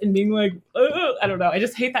us and being like, I don't know, I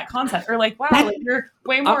just hate that concept. Or like, wow, like, you're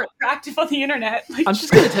way more attractive on the internet. Like, I'm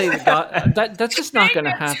just going to tell you that's just not going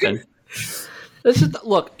to happen.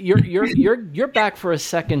 Look, you're back for a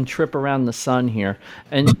second trip around the sun here,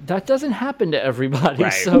 and that doesn't happen to everybody.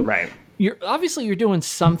 Right. You're doing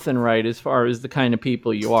something right as far as the kind of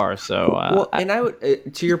people you are. So, and I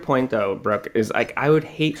would, to your point though, Brooke, is like I would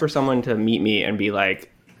hate for someone to meet me and be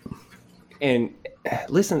like, and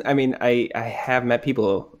listen, I mean, I have met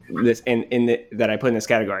people that I put in this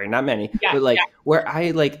category, not many, but where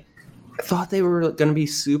I thought they were going to be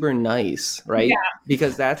super nice, right? Yeah.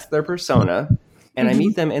 Because that's their persona. And I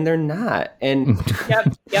meet them and they're not. And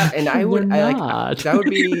and I would that would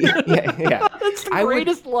be That's the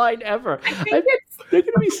greatest line ever. They're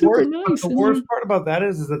gonna be super nice. The worst part about that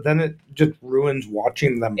is that then it just ruins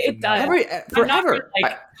watching them. It does. Forever. I'm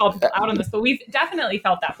not called people out on this, but we've definitely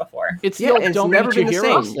felt that before. It's never been the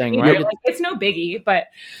same thing, right? It's no biggie, but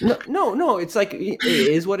no. It's like it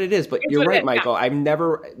is what it is. But you're right, Michael. I've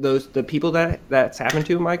never the people that's happened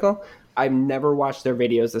to, Michael. I've never watched their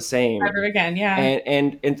videos the same ever again. Yeah,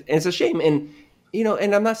 and it's a shame. And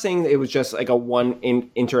and I'm not saying it was just like a one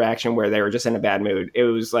interaction where they were just in a bad mood. It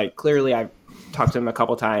was like clearly I've talked to them a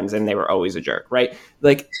couple times and they were always a jerk, right?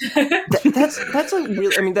 Like that's like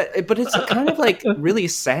really. I mean, but it's kind of like really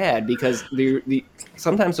sad because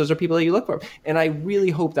sometimes those are people that you look for, and I really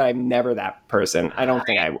hope that I'm never that person. I don't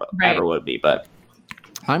think I ever would be, but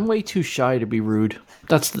I'm way too shy to be rude.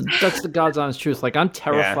 That's the God's honest truth. Like I'm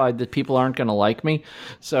terrified that people aren't going to like me.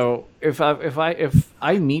 So if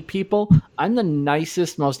I meet people, I'm the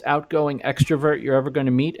nicest, most outgoing extrovert you're ever going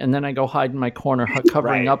to meet, and then I go hide in my corner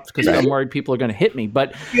covering up because I'm worried people are going to hit me.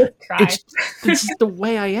 But it's the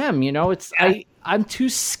way I am. I'm too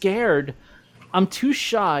scared. I'm too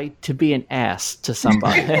shy to be an ass to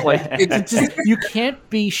somebody. Like it's just, you can't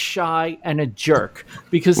be shy and a jerk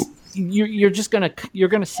because you're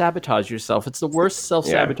gonna sabotage yourself. It's the worst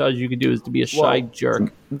self-sabotage you could do is to be a shy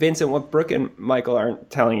jerk. Vincent, what Brooke and Michael aren't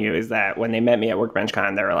telling you is that when they met me at Workbench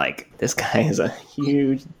Con, they were like, "This guy is a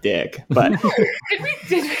huge dick." But no,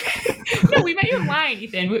 we met you in line,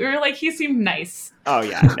 Ethan. We were like, he seemed nice. Oh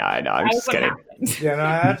yeah, no, I know. I'm just kidding. Yeah, no,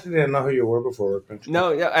 I actually didn't know who you were before Workbench.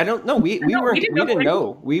 No, I don't know. We didn't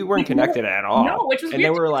know. We weren't connected at all. No, which was and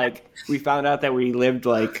weird. then we found out that we lived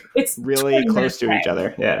like it's really close to each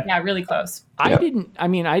other. Yeah. Yeah, really close. I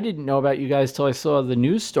didn't know about you guys till I saw the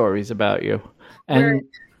news stories about you. And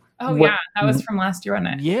yeah, that was from last year,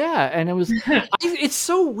 wasn't it? Yeah, and it was. It's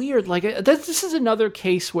so weird. Like this is another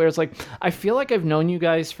case where it's like I feel like I've known you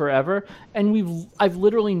guys forever, and I've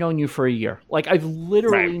literally known you for a year. Like I've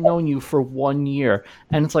literally known you for 1 year,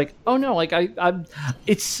 and it's like, oh no, like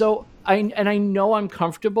it's so. I know I'm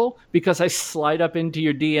comfortable because I slide up into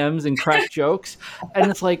your DMs and crack jokes,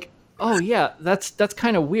 and it's like, oh yeah, that's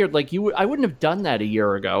kind of weird. Like I wouldn't have done that a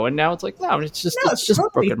year ago, and now it's like, no, it's just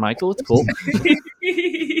Brooke and Michael. It's cool.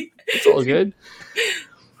 It's all good.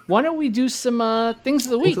 Why don't we do some things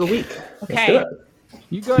of the week? Okay.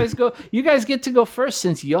 You guys get to go first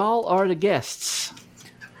since y'all are the guests.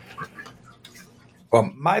 Well,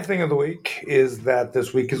 my thing of the week is that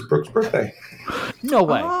this week is Brooke's birthday. No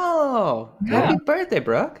way. Oh, happy birthday,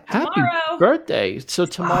 Brooke. Happy Tomorrow. birthday. So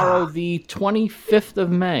tomorrow, the 25th of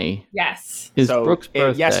May. Yes. Is Brooke's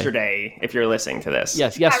birthday. Yesterday, if you're listening to this.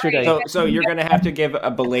 Yes, yesterday. So you're going to have to give a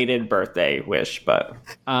belated birthday wish, but...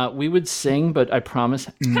 we would sing, but I promise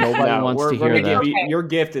nobody wants to hear that. Your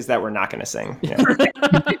gift is that we're not going to sing. Yeah.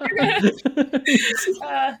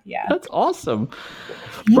 That's awesome.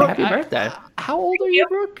 Brooke, happy birthday. How old are you,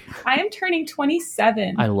 Brooke? I am turning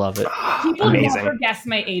 27. I love it. People never guess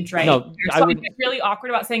my age right. No, so I get really awkward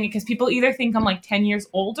about saying it because people either think I'm like 10 years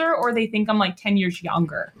older or they think I'm like 10 years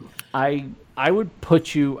younger. I would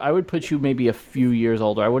put you maybe a few years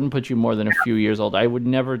older. I wouldn't put you more than a few years older. I would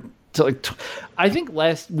never. I think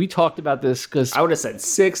we talked about this because I would have said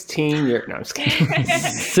 16 years. No, I'm just kidding.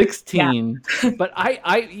 16. Yeah. But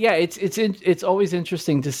it's always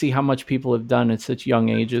interesting to see how much people have done at such young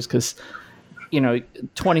ages because.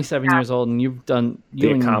 27 years old, and you've done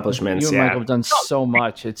accomplishments. You and Michael have done so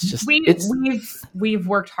much. It's just we've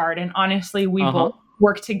worked hard, and honestly, we both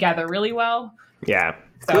work together really well. Yeah,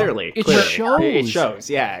 so, clearly, it shows. It shows.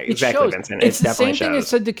 Yeah, exactly, Vincent. It's the same shows. thing I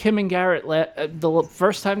said to Kim and Garrett the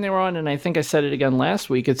first time they were on, and I think I said it again last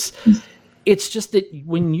week. It's just that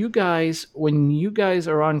when you guys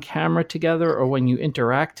are on camera together, or when you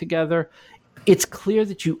interact together. It's clear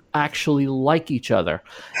that you actually like each other.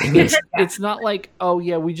 It's not like, oh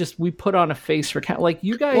yeah, we put on a face for like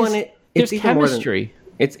you guys. Well, there's chemistry.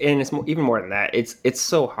 It's even more than that. It's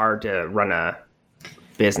so hard to run a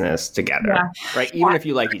business together, right? Even if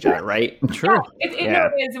you like each other, right? True. It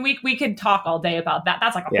is, and we could talk all day about that.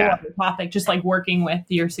 That's like a whole other topic, just like working with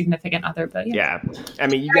your significant other. But yeah, I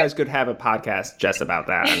mean, you guys could have a podcast just about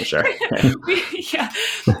that. I'm sure.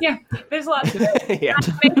 yeah. There's a lot. Yeah,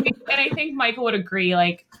 and I think Michael would agree.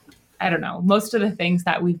 Like, I don't know, most of the things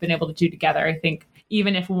that we've been able to do together. I think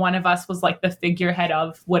even if one of us was like the figurehead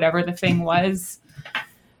of whatever the thing was.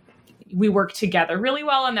 We work together really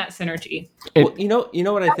well on that synergy. Well, you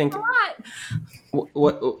know what I think.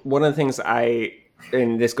 What one of the things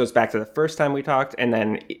and this goes back to the first time we talked,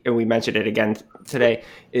 and we mentioned it again today,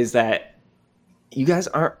 is that you guys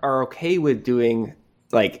are okay with doing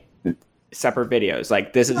like separate videos.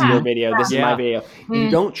 Like this is your video, this is my video. Mm.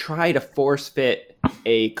 You don't try to force fit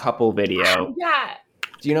a couple video. Yeah.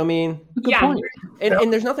 Do you know what I mean? Good point.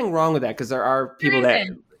 And there's nothing wrong with that because there are people that.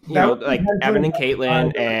 Like Evan and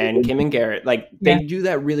Caitlin and Kim and Garrett, like they do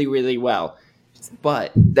that really, really well.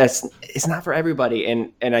 But it's not for everybody,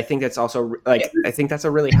 and I think that's also like I think that's a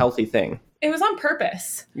really healthy thing. It was on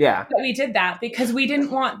purpose. Yeah, that we did that because we didn't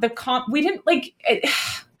want the we didn't like.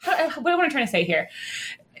 What am I trying to say here?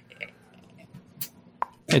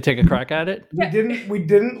 Hey, take a crack at it. We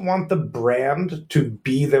didn't want the brand to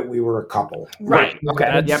be that we were a couple. Right.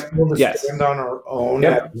 Okay. To stand on our own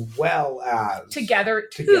as well as together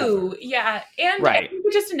too. Yeah. And I think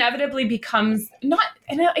it just inevitably becomes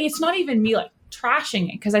it's not even me like trashing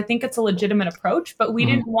it because I think it's a legitimate approach, but we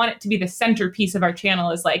didn't want it to be the centerpiece of our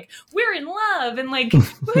channel is like we're in love and like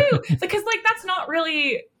woohoo, because like that's not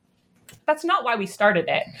why we started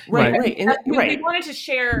it. Right. We wanted to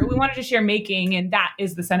share making, and that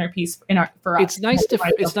is the centerpiece for us.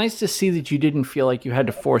 It's nice to see that you didn't feel like you had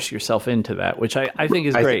to force yourself into that, which I think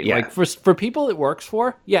is great. Like for people it works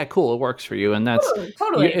for, cool, it works for you, and that's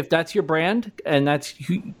totally. If that's your brand and that's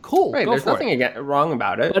cool, right? There's nothing wrong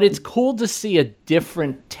about it, but it's cool to see a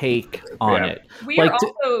different take on it. We are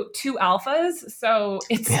also two alphas, so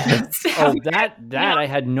it's that I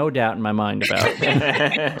had no doubt in my mind about.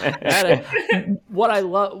 That what I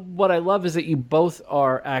love is that you both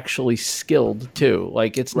are actually skilled too.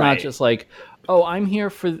 Like it's not just like, oh, I'm here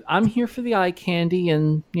for the eye candy,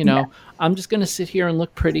 and I'm just gonna sit here and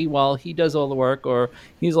look pretty while he does all the work. Or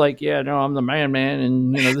he's like, yeah, no, I'm the man,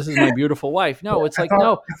 and this is my beautiful wife. No, it's I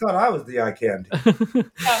thought I was the eye candy.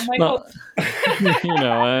 Michael, I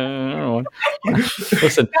don't know.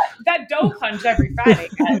 Listen, that dough punch every Friday.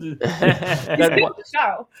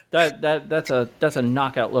 That's a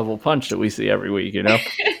knockout level punch that we see every week.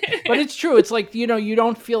 But it's true. It's like, you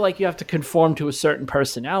don't feel like you have to conform to a certain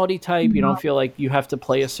personality type. You don't feel like you have to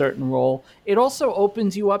play a certain role. It also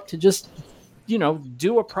opens you up to just,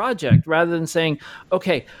 do a project rather than saying,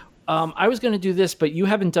 okay, I was going to do this, but you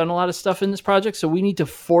haven't done a lot of stuff in this project, so we need to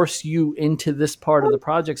force you into this part of the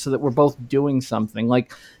project so that we're both doing something.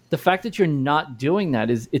 Like the fact that you're not doing that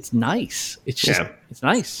it's nice. It's just, it's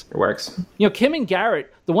nice. It works. Kim and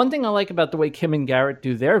Garrett, the one thing I like about the way Kim and Garrett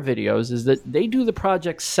do their videos is that they do the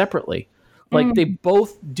projects separately. Like they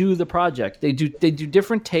both do the project. They do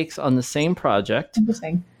different takes on the same project.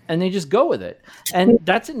 Interesting. And they just go with it. And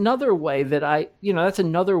that's another way that that's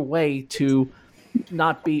another way to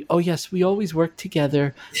not be, oh yes, we always work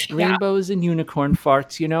together, rainbows and unicorn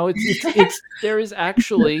farts. It's there is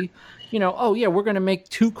actually, oh yeah, we're going to make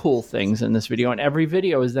two cool things in this video, and every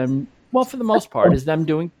video is them. Well, for the most part, is them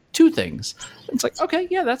doing two things. It's like, okay,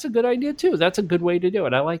 yeah, that's a good idea too. That's a good way to do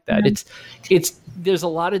it. I like that. It's there's a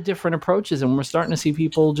lot of different approaches, and we're starting to see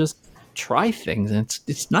people just try things, and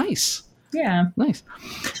it's nice. Yeah, nice.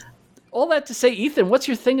 All that to say, Ethan, what's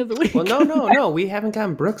your thing of the week? Well, no. We haven't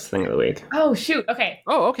gotten Brooke's thing of the week. Oh, shoot. Okay.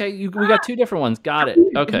 Oh, okay. We got two different ones. Got it.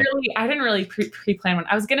 Okay. I didn't really pre-plan one.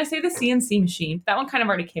 I was going to say the CNC machine. That one kind of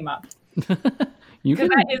already came up. Because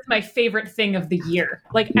that is my favorite thing of the year.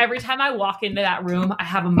 Like every time I walk into that room, I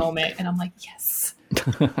have a moment and I'm like, yes,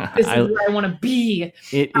 this is where I want to be.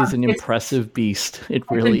 It is an impressive beast. It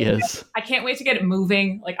really is. I can't wait to get it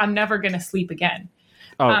moving. Like I'm never going to sleep again.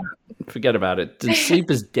 Oh, forget about it.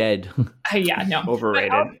 Sleep is dead. Yeah, no,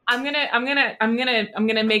 overrated. I'm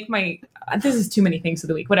gonna make my. This is too many things of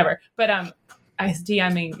the week. Whatever. But I was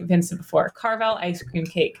DMing Vincent before. Carvel ice cream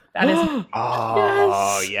cake. That is.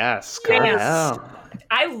 Yes, Carvel. Yes.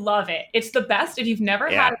 I love it. It's the best. If you've never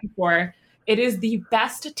had it before, it is the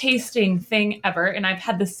best tasting thing ever. And I've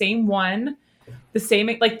had the same one. The same,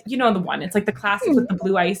 like, the one, it's like the classic with the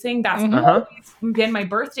blue icing. That's been my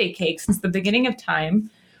birthday cake since the beginning of time.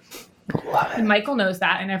 And Michael knows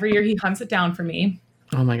that. And every year he hunts it down for me.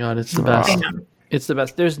 Oh my God, it's the best. It's the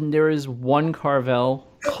best. There is one Carvel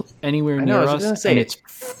anywhere near us, and it's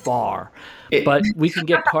far. But we can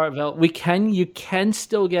get Carvel. You can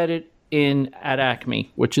still get it at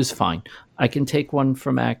Acme, which is fine. I can take one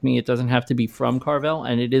from Acme. It doesn't have to be from Carvel,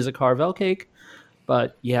 and it is a Carvel cake.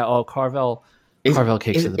 But yeah, Carvel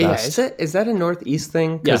cakes are the best. Yeah, is that a Northeast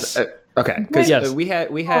thing? Yes. Okay, because we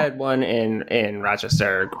had one in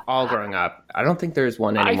Rochester all growing up. I don't think there's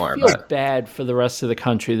one anymore. I feel bad for the rest of the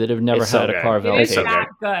country that have never had a Carvel cake. It is that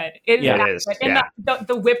good. It is that good. And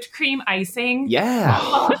the whipped cream icing.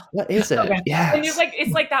 Yeah. What is it? Yeah. And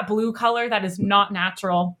it's like that blue color that is not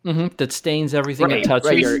natural. Mm-hmm. That stains everything it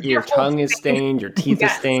touches. Right. Your tongue is stained. Your teeth are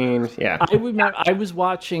stained. Yeah. I was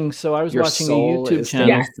watching a YouTube channel.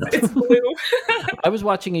 Yes, it's blue. I was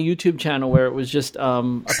watching a YouTube channel where it was just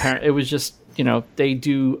they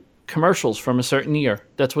do commercials from a certain year.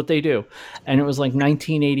 That's what they do. And it was like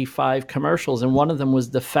 1985 commercials. And one of them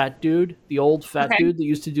was the fat dude, the old fat dude that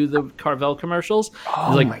used to do the Carvel commercials.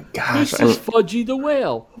 Oh my gosh. This is Fudgy the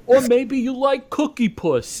Whale. Or maybe you like Cookie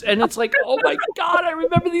Puss. And it's like, oh my God, I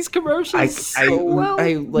remember these commercials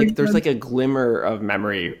there's like a glimmer of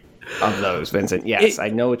memory of those, Vincent. Yes, I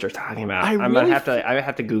know what you're talking about. I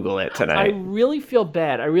have to Google it tonight. I really feel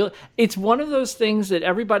bad. It's one of those things that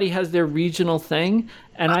everybody has their regional thing,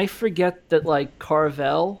 and I forget that like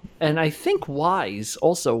Carvel and I think Wise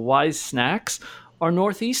snacks are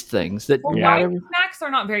Northeast things that Wise snacks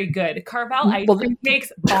are not very good. Carvel ice cream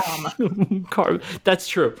makes bomb. That's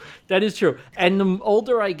true. That is true. And the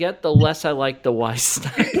older I get, the less I like the Wise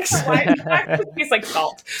snacks. Wise snacks taste like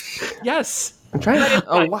salt. Yes. I'm trying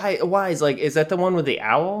to. Why is that the one with the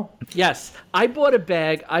owl? Yes, I bought a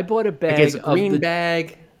bag. It's a green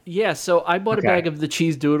bag. Yeah, so I bought a bag of the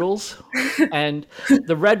cheese doodles and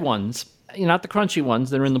the red ones. Not the crunchy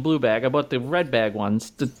ones that are in the blue bag. I bought the red bag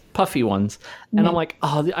ones, the puffy ones, and I'm like,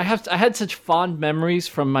 I had such fond memories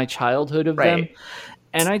from my childhood of them,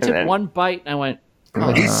 and I took one bite and I went,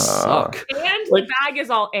 oh, these suck. And the bag is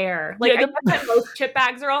all air. Like, I guess that most chip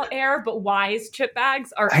bags are all air, but Wise chip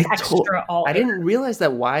bags are extra all air. I didn't realize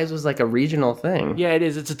that Wise was like a regional thing. Yeah, it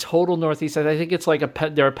is. It's a total Northeast. I think it's like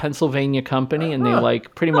they're a Pennsylvania company, and they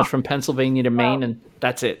like pretty much from Pennsylvania to Maine, and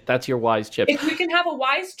that's it. That's your Wise chip. If you can have a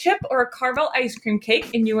Wise chip or a Carvel ice cream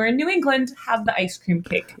cake, and you are in New England, have the ice cream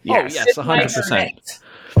cake. Yes. Oh, yes,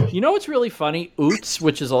 100%. You know what's really funny? Oots,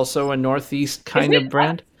 which is also a Northeast kind of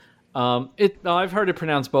brand. I've heard it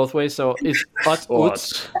pronounced both ways, so it's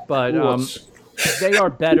Oots, but they are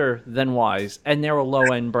better than Wise, and they're a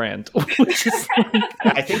low-end brand. Which is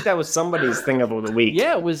I think that was somebody's thing of the week.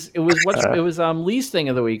 Yeah, it was Lee's thing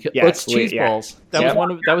of the week. Utz cheese balls.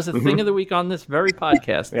 That was the thing of the week on this very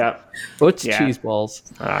podcast. Yeah, Utz cheese balls.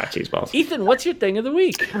 Cheese balls. Ethan, what's your thing of the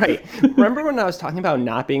week? Right. Remember when I was talking about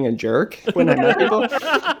not being a jerk when I met people?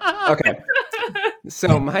 Okay.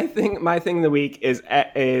 So my thing of the week is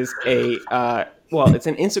a it's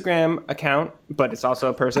an Instagram account, but it's also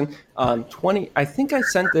a person. I think I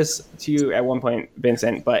sent this to you at one point,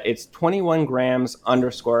 Vincent, but it's 21 grams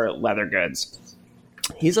 _ leather goods.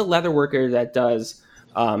 He's a leather worker that does,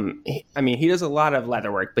 he does a lot of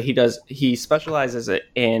leather work, but he specializes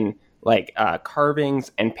in like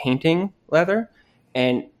carvings and painting leather.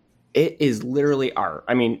 And it is literally art.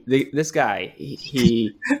 I mean, this guy,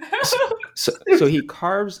 he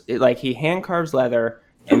carves it, like he hand carves leather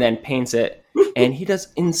and then paints it. And he does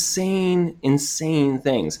insane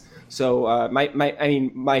things. So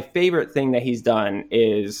my favorite thing that he's done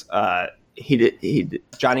is he did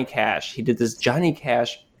Johnny Cash. He did this Johnny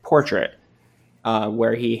Cash portrait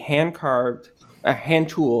where he hand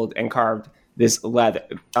tooled and carved this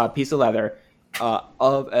piece of leather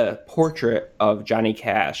of a portrait of Johnny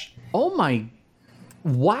Cash. Oh my!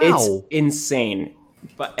 Wow! It's insane.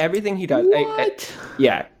 But everything he does, what?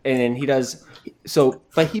 And then he does. So,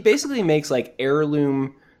 but he basically makes like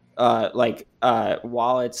heirloom,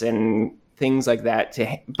 wallets and things like that.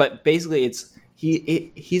 But basically,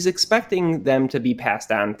 he's expecting them to be passed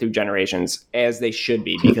down through generations as they should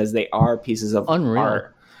be, because they are pieces of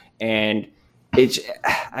art. And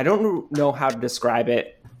I don't know how to describe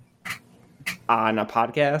it on a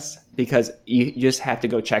podcast, because you just have to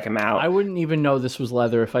go check him out. I wouldn't even know this was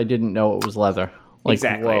leather if I didn't know it was leather. Like,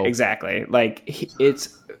 exactly. Like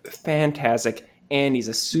it's fantastic, and he's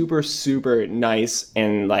a super, super nice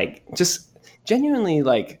and like just genuinely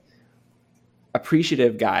like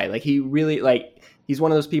appreciative guy. Like he really he's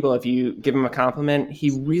one of those people, if you give him a compliment,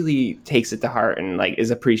 he really takes it to heart and like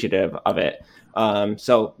is appreciative of it.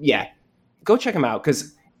 So yeah, go check him out,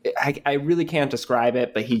 because I really can't describe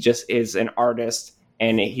it, but he just is an artist.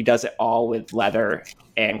 And he does it all with leather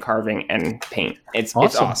and carving and paint. It's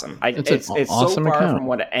awesome. It's awesome so far from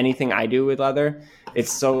what anything I do with leather.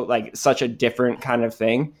 It's so like such a different kind of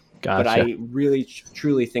thing. Gotcha. But I really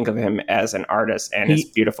truly think of him as an artist, and it's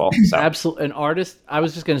beautiful. So. Absolutely, an artist. I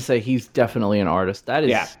was just going to say he's definitely an artist. That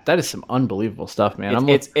is some unbelievable stuff, man.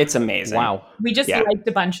 It's amazing. Wow. We just liked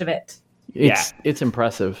a bunch of it. It's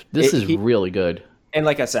impressive. This is really good. And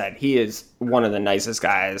like I said, he is one of the nicest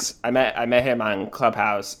guys. I met him on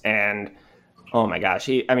Clubhouse, and oh my gosh,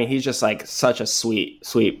 he's just like such a sweet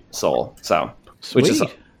soul. So, sweet. Which is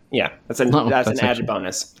that's an added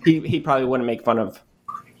bonus. He probably wouldn't make fun of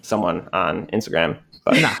someone on Instagram.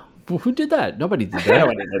 But. Nah, who did that? Nobody did that.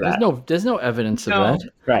 Nobody did that. There's no evidence of that.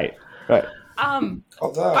 Right.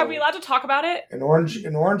 Although, are we allowed to talk about it? An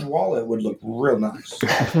orange wallet would look real nice.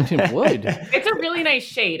 It would. It's a really nice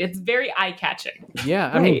shade. It's very eye-catching.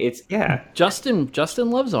 Yeah, I mean,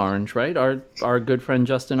 Justin loves orange, right? Our good friend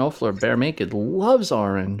Justin Ofler, Bare Naked, loves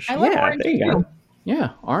orange. I love orange too.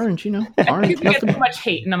 Yeah, orange. Orange. I get too much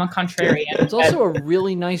hate, and I'm a contrarian. It's also a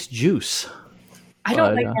really nice juice. I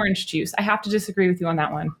don't like orange juice. I have to disagree with you on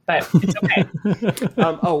that one, but it's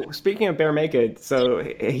okay. Speaking of Bare Naked, so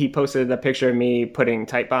he posted a picture of me putting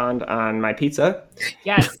Tite Bond on my pizza.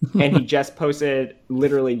 Yes. And he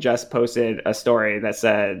literally just posted a story that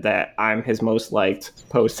said that I'm his most liked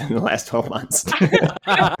post in the last 12 months.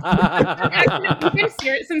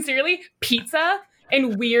 Sincerely, pizza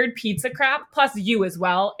and weird pizza crap, plus you as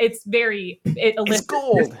well. It's gold.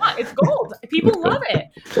 It's gold. People love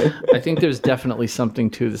it. I think there's definitely something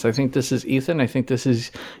to this. I think this is Ethan. I think this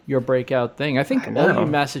is your breakout thing. I think all you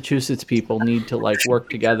Massachusetts people need to like work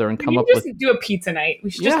together and come up with. Do a pizza night. We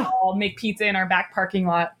should just all make pizza in our back parking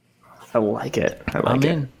lot. I like it. I'm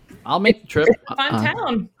in. I'll make the trip. Fun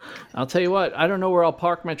town. I'll tell you what. I don't know where I'll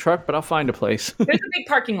park my truck, but I'll find a place. There's a big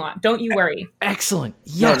parking lot. Don't you worry. Excellent.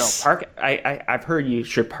 Yes. No, park. I've heard you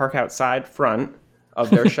should park outside front. of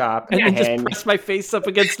their shop and just press my face up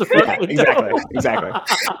against the front window. Exactly.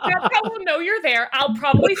 That's how we'll know you're there. I'll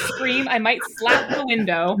probably scream. I might slap the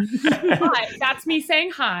window, but that's me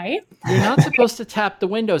saying hi. You're not supposed to tap the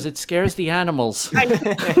windows. It scares the animals.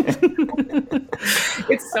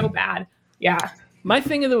 It's so bad. Yeah. My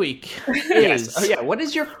thing of the week is... Oh, yeah. What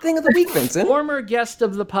is your thing of the week, Vincent? Former guest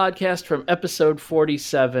of the podcast from episode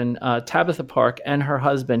 47, Tabitha Park, and her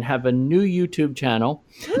husband have a new YouTube channel.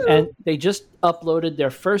 And they just uploaded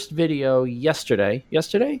their first video yesterday.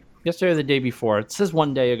 Yesterday or the day before. It says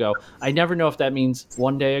 1 day ago. I never know if that means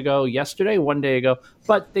 1 day ago, yesterday, 1 day ago.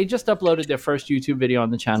 But they just uploaded their first YouTube video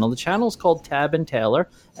on the channel. The channel is called Tab and Taylor.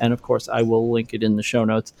 And, of course, I will link it in the show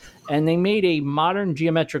notes. And they made a modern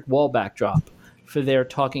geometric wall backdrop for their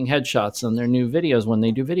talking headshots on their new videos when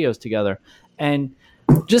they do videos together. And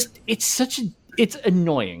just, it's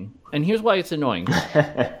annoying. And here's why it's annoying.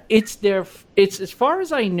 It's as far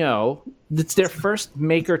as I know, it's their first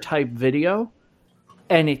maker type video,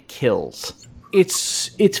 and it kills. It's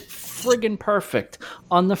friggin' perfect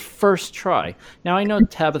on the first try. Now, I know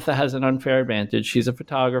Tabitha has an unfair advantage. She's a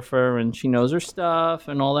photographer and she knows her stuff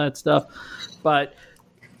and all that stuff. But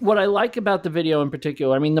what I like about the video in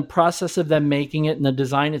particular, I mean, the process of them making it and the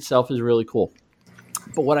design itself is really cool.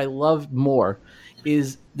 But what I love more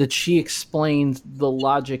is that she explains the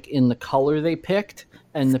logic in the color they picked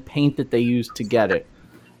and the paint that they used to get it.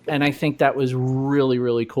 And I think that was really,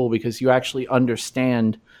 really cool because you actually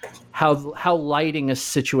understand how lighting a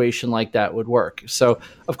situation like that would work. So,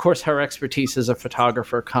 of course, her expertise as a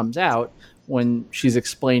photographer comes out when she's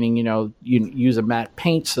explaining, you use a matte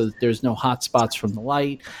paint so that there's no hot spots from the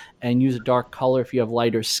light, and use a dark color if you have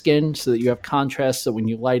lighter skin so that you have contrast, so when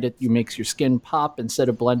you light it, makes your skin pop instead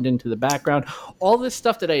of blend into the background. All this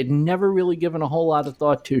stuff that I had never really given a whole lot of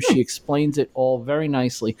thought to, she explains it all very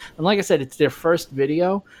nicely. And like I said, it's their first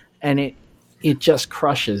video, and it just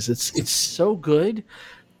crushes. It's so good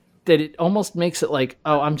that it almost makes it like,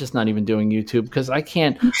 oh, I'm just not even doing YouTube, because I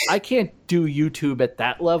can't do YouTube at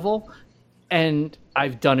that level. And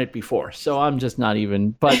I've done it before, so I'm just not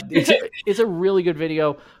even. But it's a really good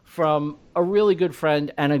video from a really good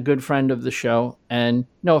friend and a good friend of the show. And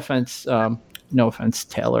no offense,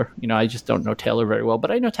 Taylor. I just don't know Taylor very well,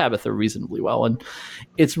 but I know Tabitha reasonably well, and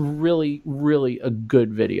it's really, really a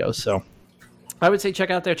good video. So I would say check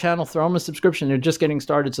out their channel, throw them a subscription. They're just getting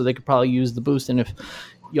started, so they could probably use the boost. And if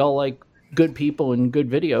y'all like good people and good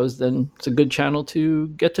videos, then it's a good channel to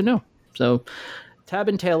get to know. So Tab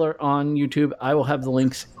and Taylor on YouTube. I will have the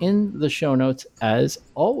links in the show notes as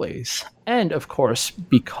always. And of course,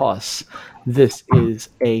 because this is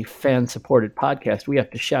a fan-supported podcast, we have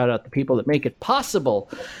to shout out the people that make it possible.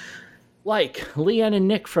 Like Leanne and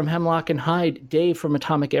Nick from Hemlock and Hyde, Dave from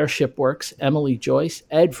Atomic Airship Works, Emily Joyce,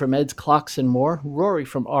 Ed from Ed's Clocks and More, Rory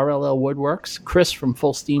from RLL Woodworks, Chris from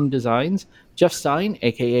Full Steam Designs, Jeff Stein,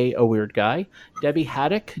 a.k.a. A Weird Guy, Debbie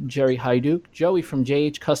Haddock, Jerry Hyduke, Joey from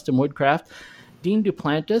JH Custom Woodcraft, Dean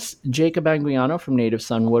Duplantis, Jacob Anguiano from Native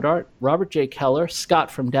Son Wood Art, Robert J. Keller, Scott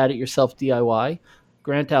from Dad It Yourself DIY,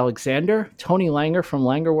 Grant Alexander, Tony Langer from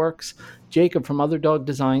Langerworks, Jacob from Other Dog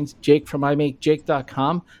Designs, Jake from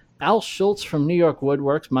IMakeJake.com, Al Schultz from New York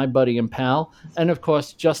Woodworks, my buddy and pal, and of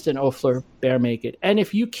course, Justin Ofler, Bear Make It. And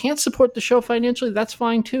if you can't support the show financially, that's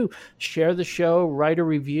fine too. Share the show, write a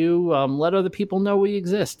review, let other people know we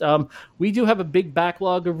exist. We do have a big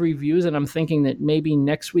backlog of reviews, and I'm thinking that maybe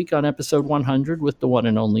next week on episode 100 with the one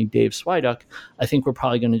and only Dave Swiduck, I think we're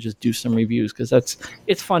probably going to just do some reviews, because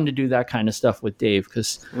it's fun to do that kind of stuff with Dave,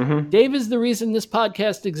 because Dave is the reason this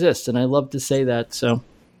podcast exists, and I love to say that, so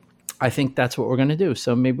I think that's what we're going to do.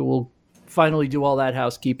 So maybe we'll finally do all that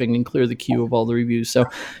housekeeping and clear the queue of all the reviews. So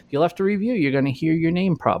if you left a review, you're going to hear your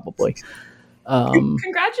name probably.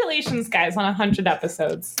 Congratulations, guys, on 100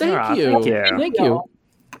 episodes. Thank you.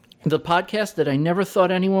 The podcast that I never thought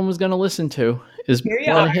anyone was going to listen to is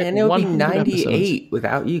and it would be 98 episodes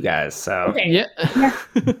without you guys. So okay. Yeah,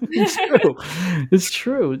 it's true. It's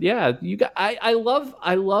true. Yeah, you got. I love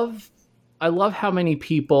how many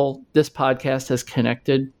people this podcast has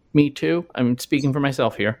connected me too. I'm speaking for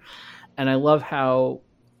myself here. And I love how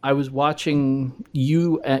I was watching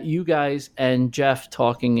you guys and Jeff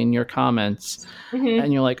talking in your comments,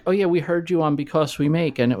 and you're like, oh yeah, we heard you on Because We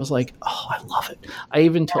Make. And it was like, oh, I love it. I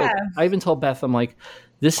even told Beth, I'm like,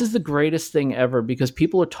 this is the greatest thing ever, because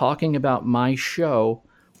people are talking about my show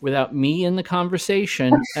without me in the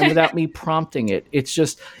conversation and without me prompting it.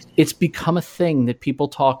 It's become a thing that people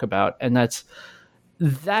talk about. And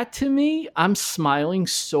that to me, I'm smiling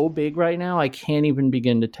so big right now, I can't even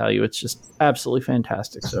begin to tell you. It's just absolutely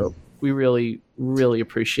fantastic. So we really, really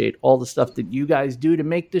appreciate all the stuff that you guys do to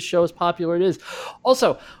make this show as popular as it is.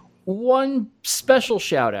 Also, one special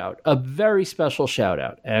shout out, a very special shout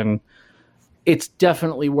out, and it's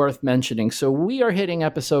definitely worth mentioning. So we are hitting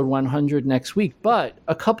episode 100 next week, but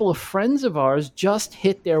a couple of friends of ours just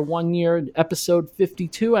hit their 1 year episode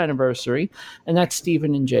 52 anniversary, and that's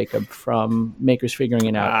Stephen and Jacob from Makers Figuring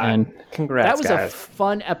It Out. And congrats, that was guys. A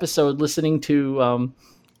fun episode listening to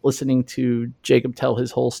Jacob tell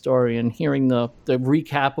his whole story and hearing the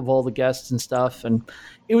recap of all the guests and stuff. And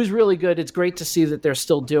it was really good. It's great to see that they're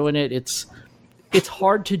still doing it. It's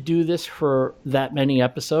hard to do this for that many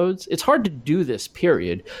episodes. It's hard to do this,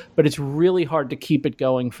 period. But it's really hard to keep it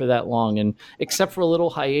going for that long. And except for a little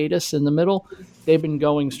hiatus in the middle, they've been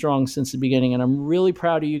going strong since the beginning. And I'm really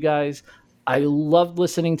proud of you guys. I loved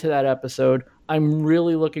listening to that episode. I'm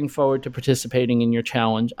really looking forward to participating in your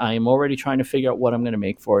challenge. I am already trying to figure out what I'm going to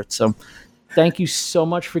make for it. So thank you so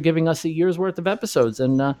much for giving us a year's worth of episodes.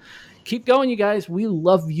 And keep going, you guys. We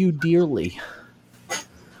love you dearly.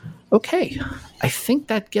 Okay, I think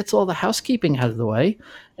that gets all the housekeeping out of the way.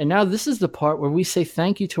 And now this is the part where we say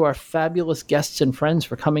thank you to our fabulous guests and friends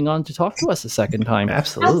for coming on to talk to us a second time.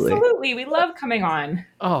 Absolutely. We love coming on.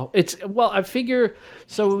 Oh, I figure,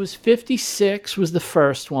 so it was 56 was the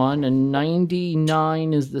first one, and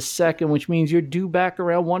 99 is the second, which means you're due back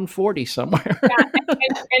around 140 somewhere. Yeah,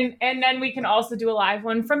 and then we can also do a live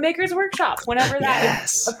one from Maker's Workshop whenever that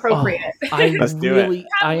is appropriate. Let's do it. We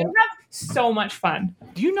have so much fun.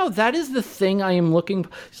 Do you know that is the thing I am looking?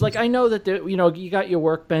 It's like I know that you got your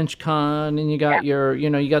Workbench Con and you got your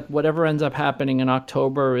you got whatever ends up happening in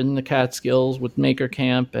October in the Catskills with Maker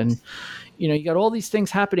Camp, and you got all these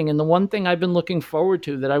things happening. And the one thing I've been looking forward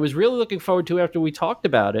to, that I was really looking forward to after we talked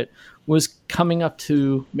about it, was coming up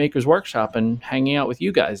to Maker's Workshop and hanging out with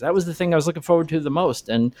you guys. That was the thing I was looking forward to the most,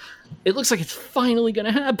 and it looks like it's finally going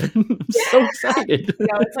to happen. I'm so excited.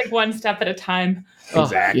 It's like one step at a time.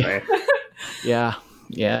 Exactly. Yeah.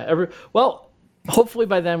 Well, hopefully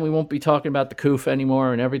by then we won't be talking about the COOF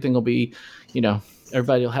anymore, and everything will be,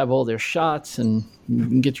 everybody will have all their shots, and you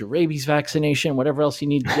can get your rabies vaccination, whatever else you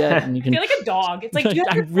need to get. And you can I feel like a dog. It's like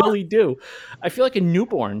I really do. I feel like a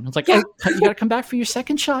newborn. It's like, you got to come back for your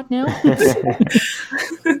second shot now.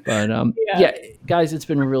 But guys, it's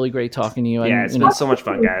been really great talking to you. Yeah, it's been so much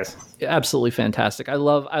fun, guys. Absolutely fantastic. I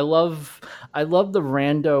love the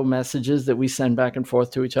rando messages that we send back and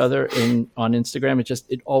forth to each other on Instagram.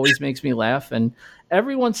 It always makes me laugh. And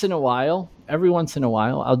every once in a while,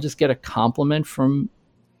 I'll just get a compliment from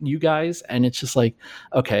you guys, and it's just like,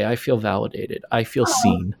 okay, I feel validated. I feel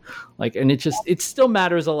seen. And it still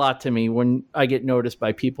matters a lot to me when I get noticed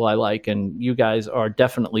by people I like, and you guys are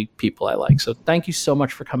definitely people I like. So thank you so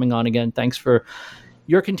much for coming on again. Thanks for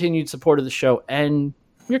your continued support of the show and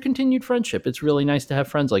your continued friendship. It's really nice to have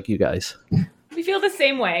friends like you guys. We feel the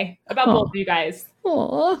same way about both of you guys.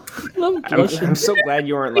 Aww, I'm so glad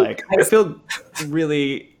you weren't like, I feel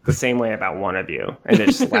really the same way about one of you, and then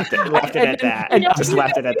just left it at that. Just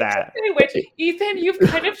left it at that. Which, Ethan, you've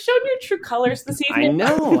kind of shown your true colors this evening. I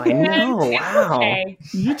know. Wow. Okay.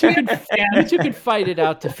 You two can fight it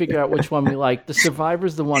out to figure out which one we like. The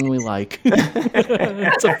Survivor's the one we like.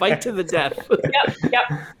 It's a fight to the death. Yep.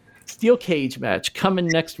 Steel cage match coming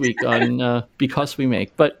next week on Because We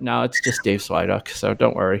Make, but now it's just Dave Swiduck, so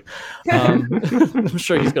don't worry. I'm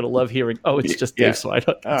sure he's going to love hearing, it's just Dave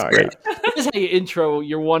Swiduck. That's great. This is how you intro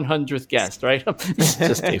your 100th guest, right? It's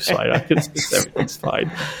just Dave Swiduck. Everything's fine.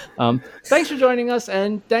 Thanks for joining us,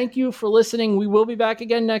 and thank you for listening. We will be back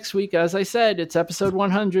again next week. As I said, it's episode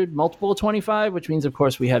 100, multiple of 25, which means, of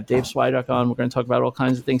course, we have Dave Swiduck on. We're going to talk about all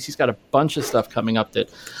kinds of things. He's got a bunch of stuff coming up that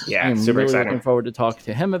I'm super really exciting. looking forward to talking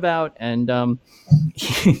to him about. And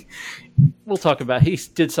we'll talk about, he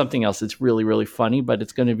did something else that's really, really funny, but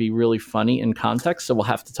it's going to be really funny in context. So we'll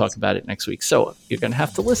have to talk about it next week. So you're going to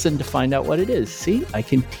have to listen to find out what it is. See, I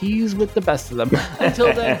can tease with the best of them.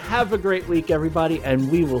 Until then, have a great week, everybody, and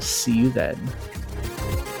we will see you then.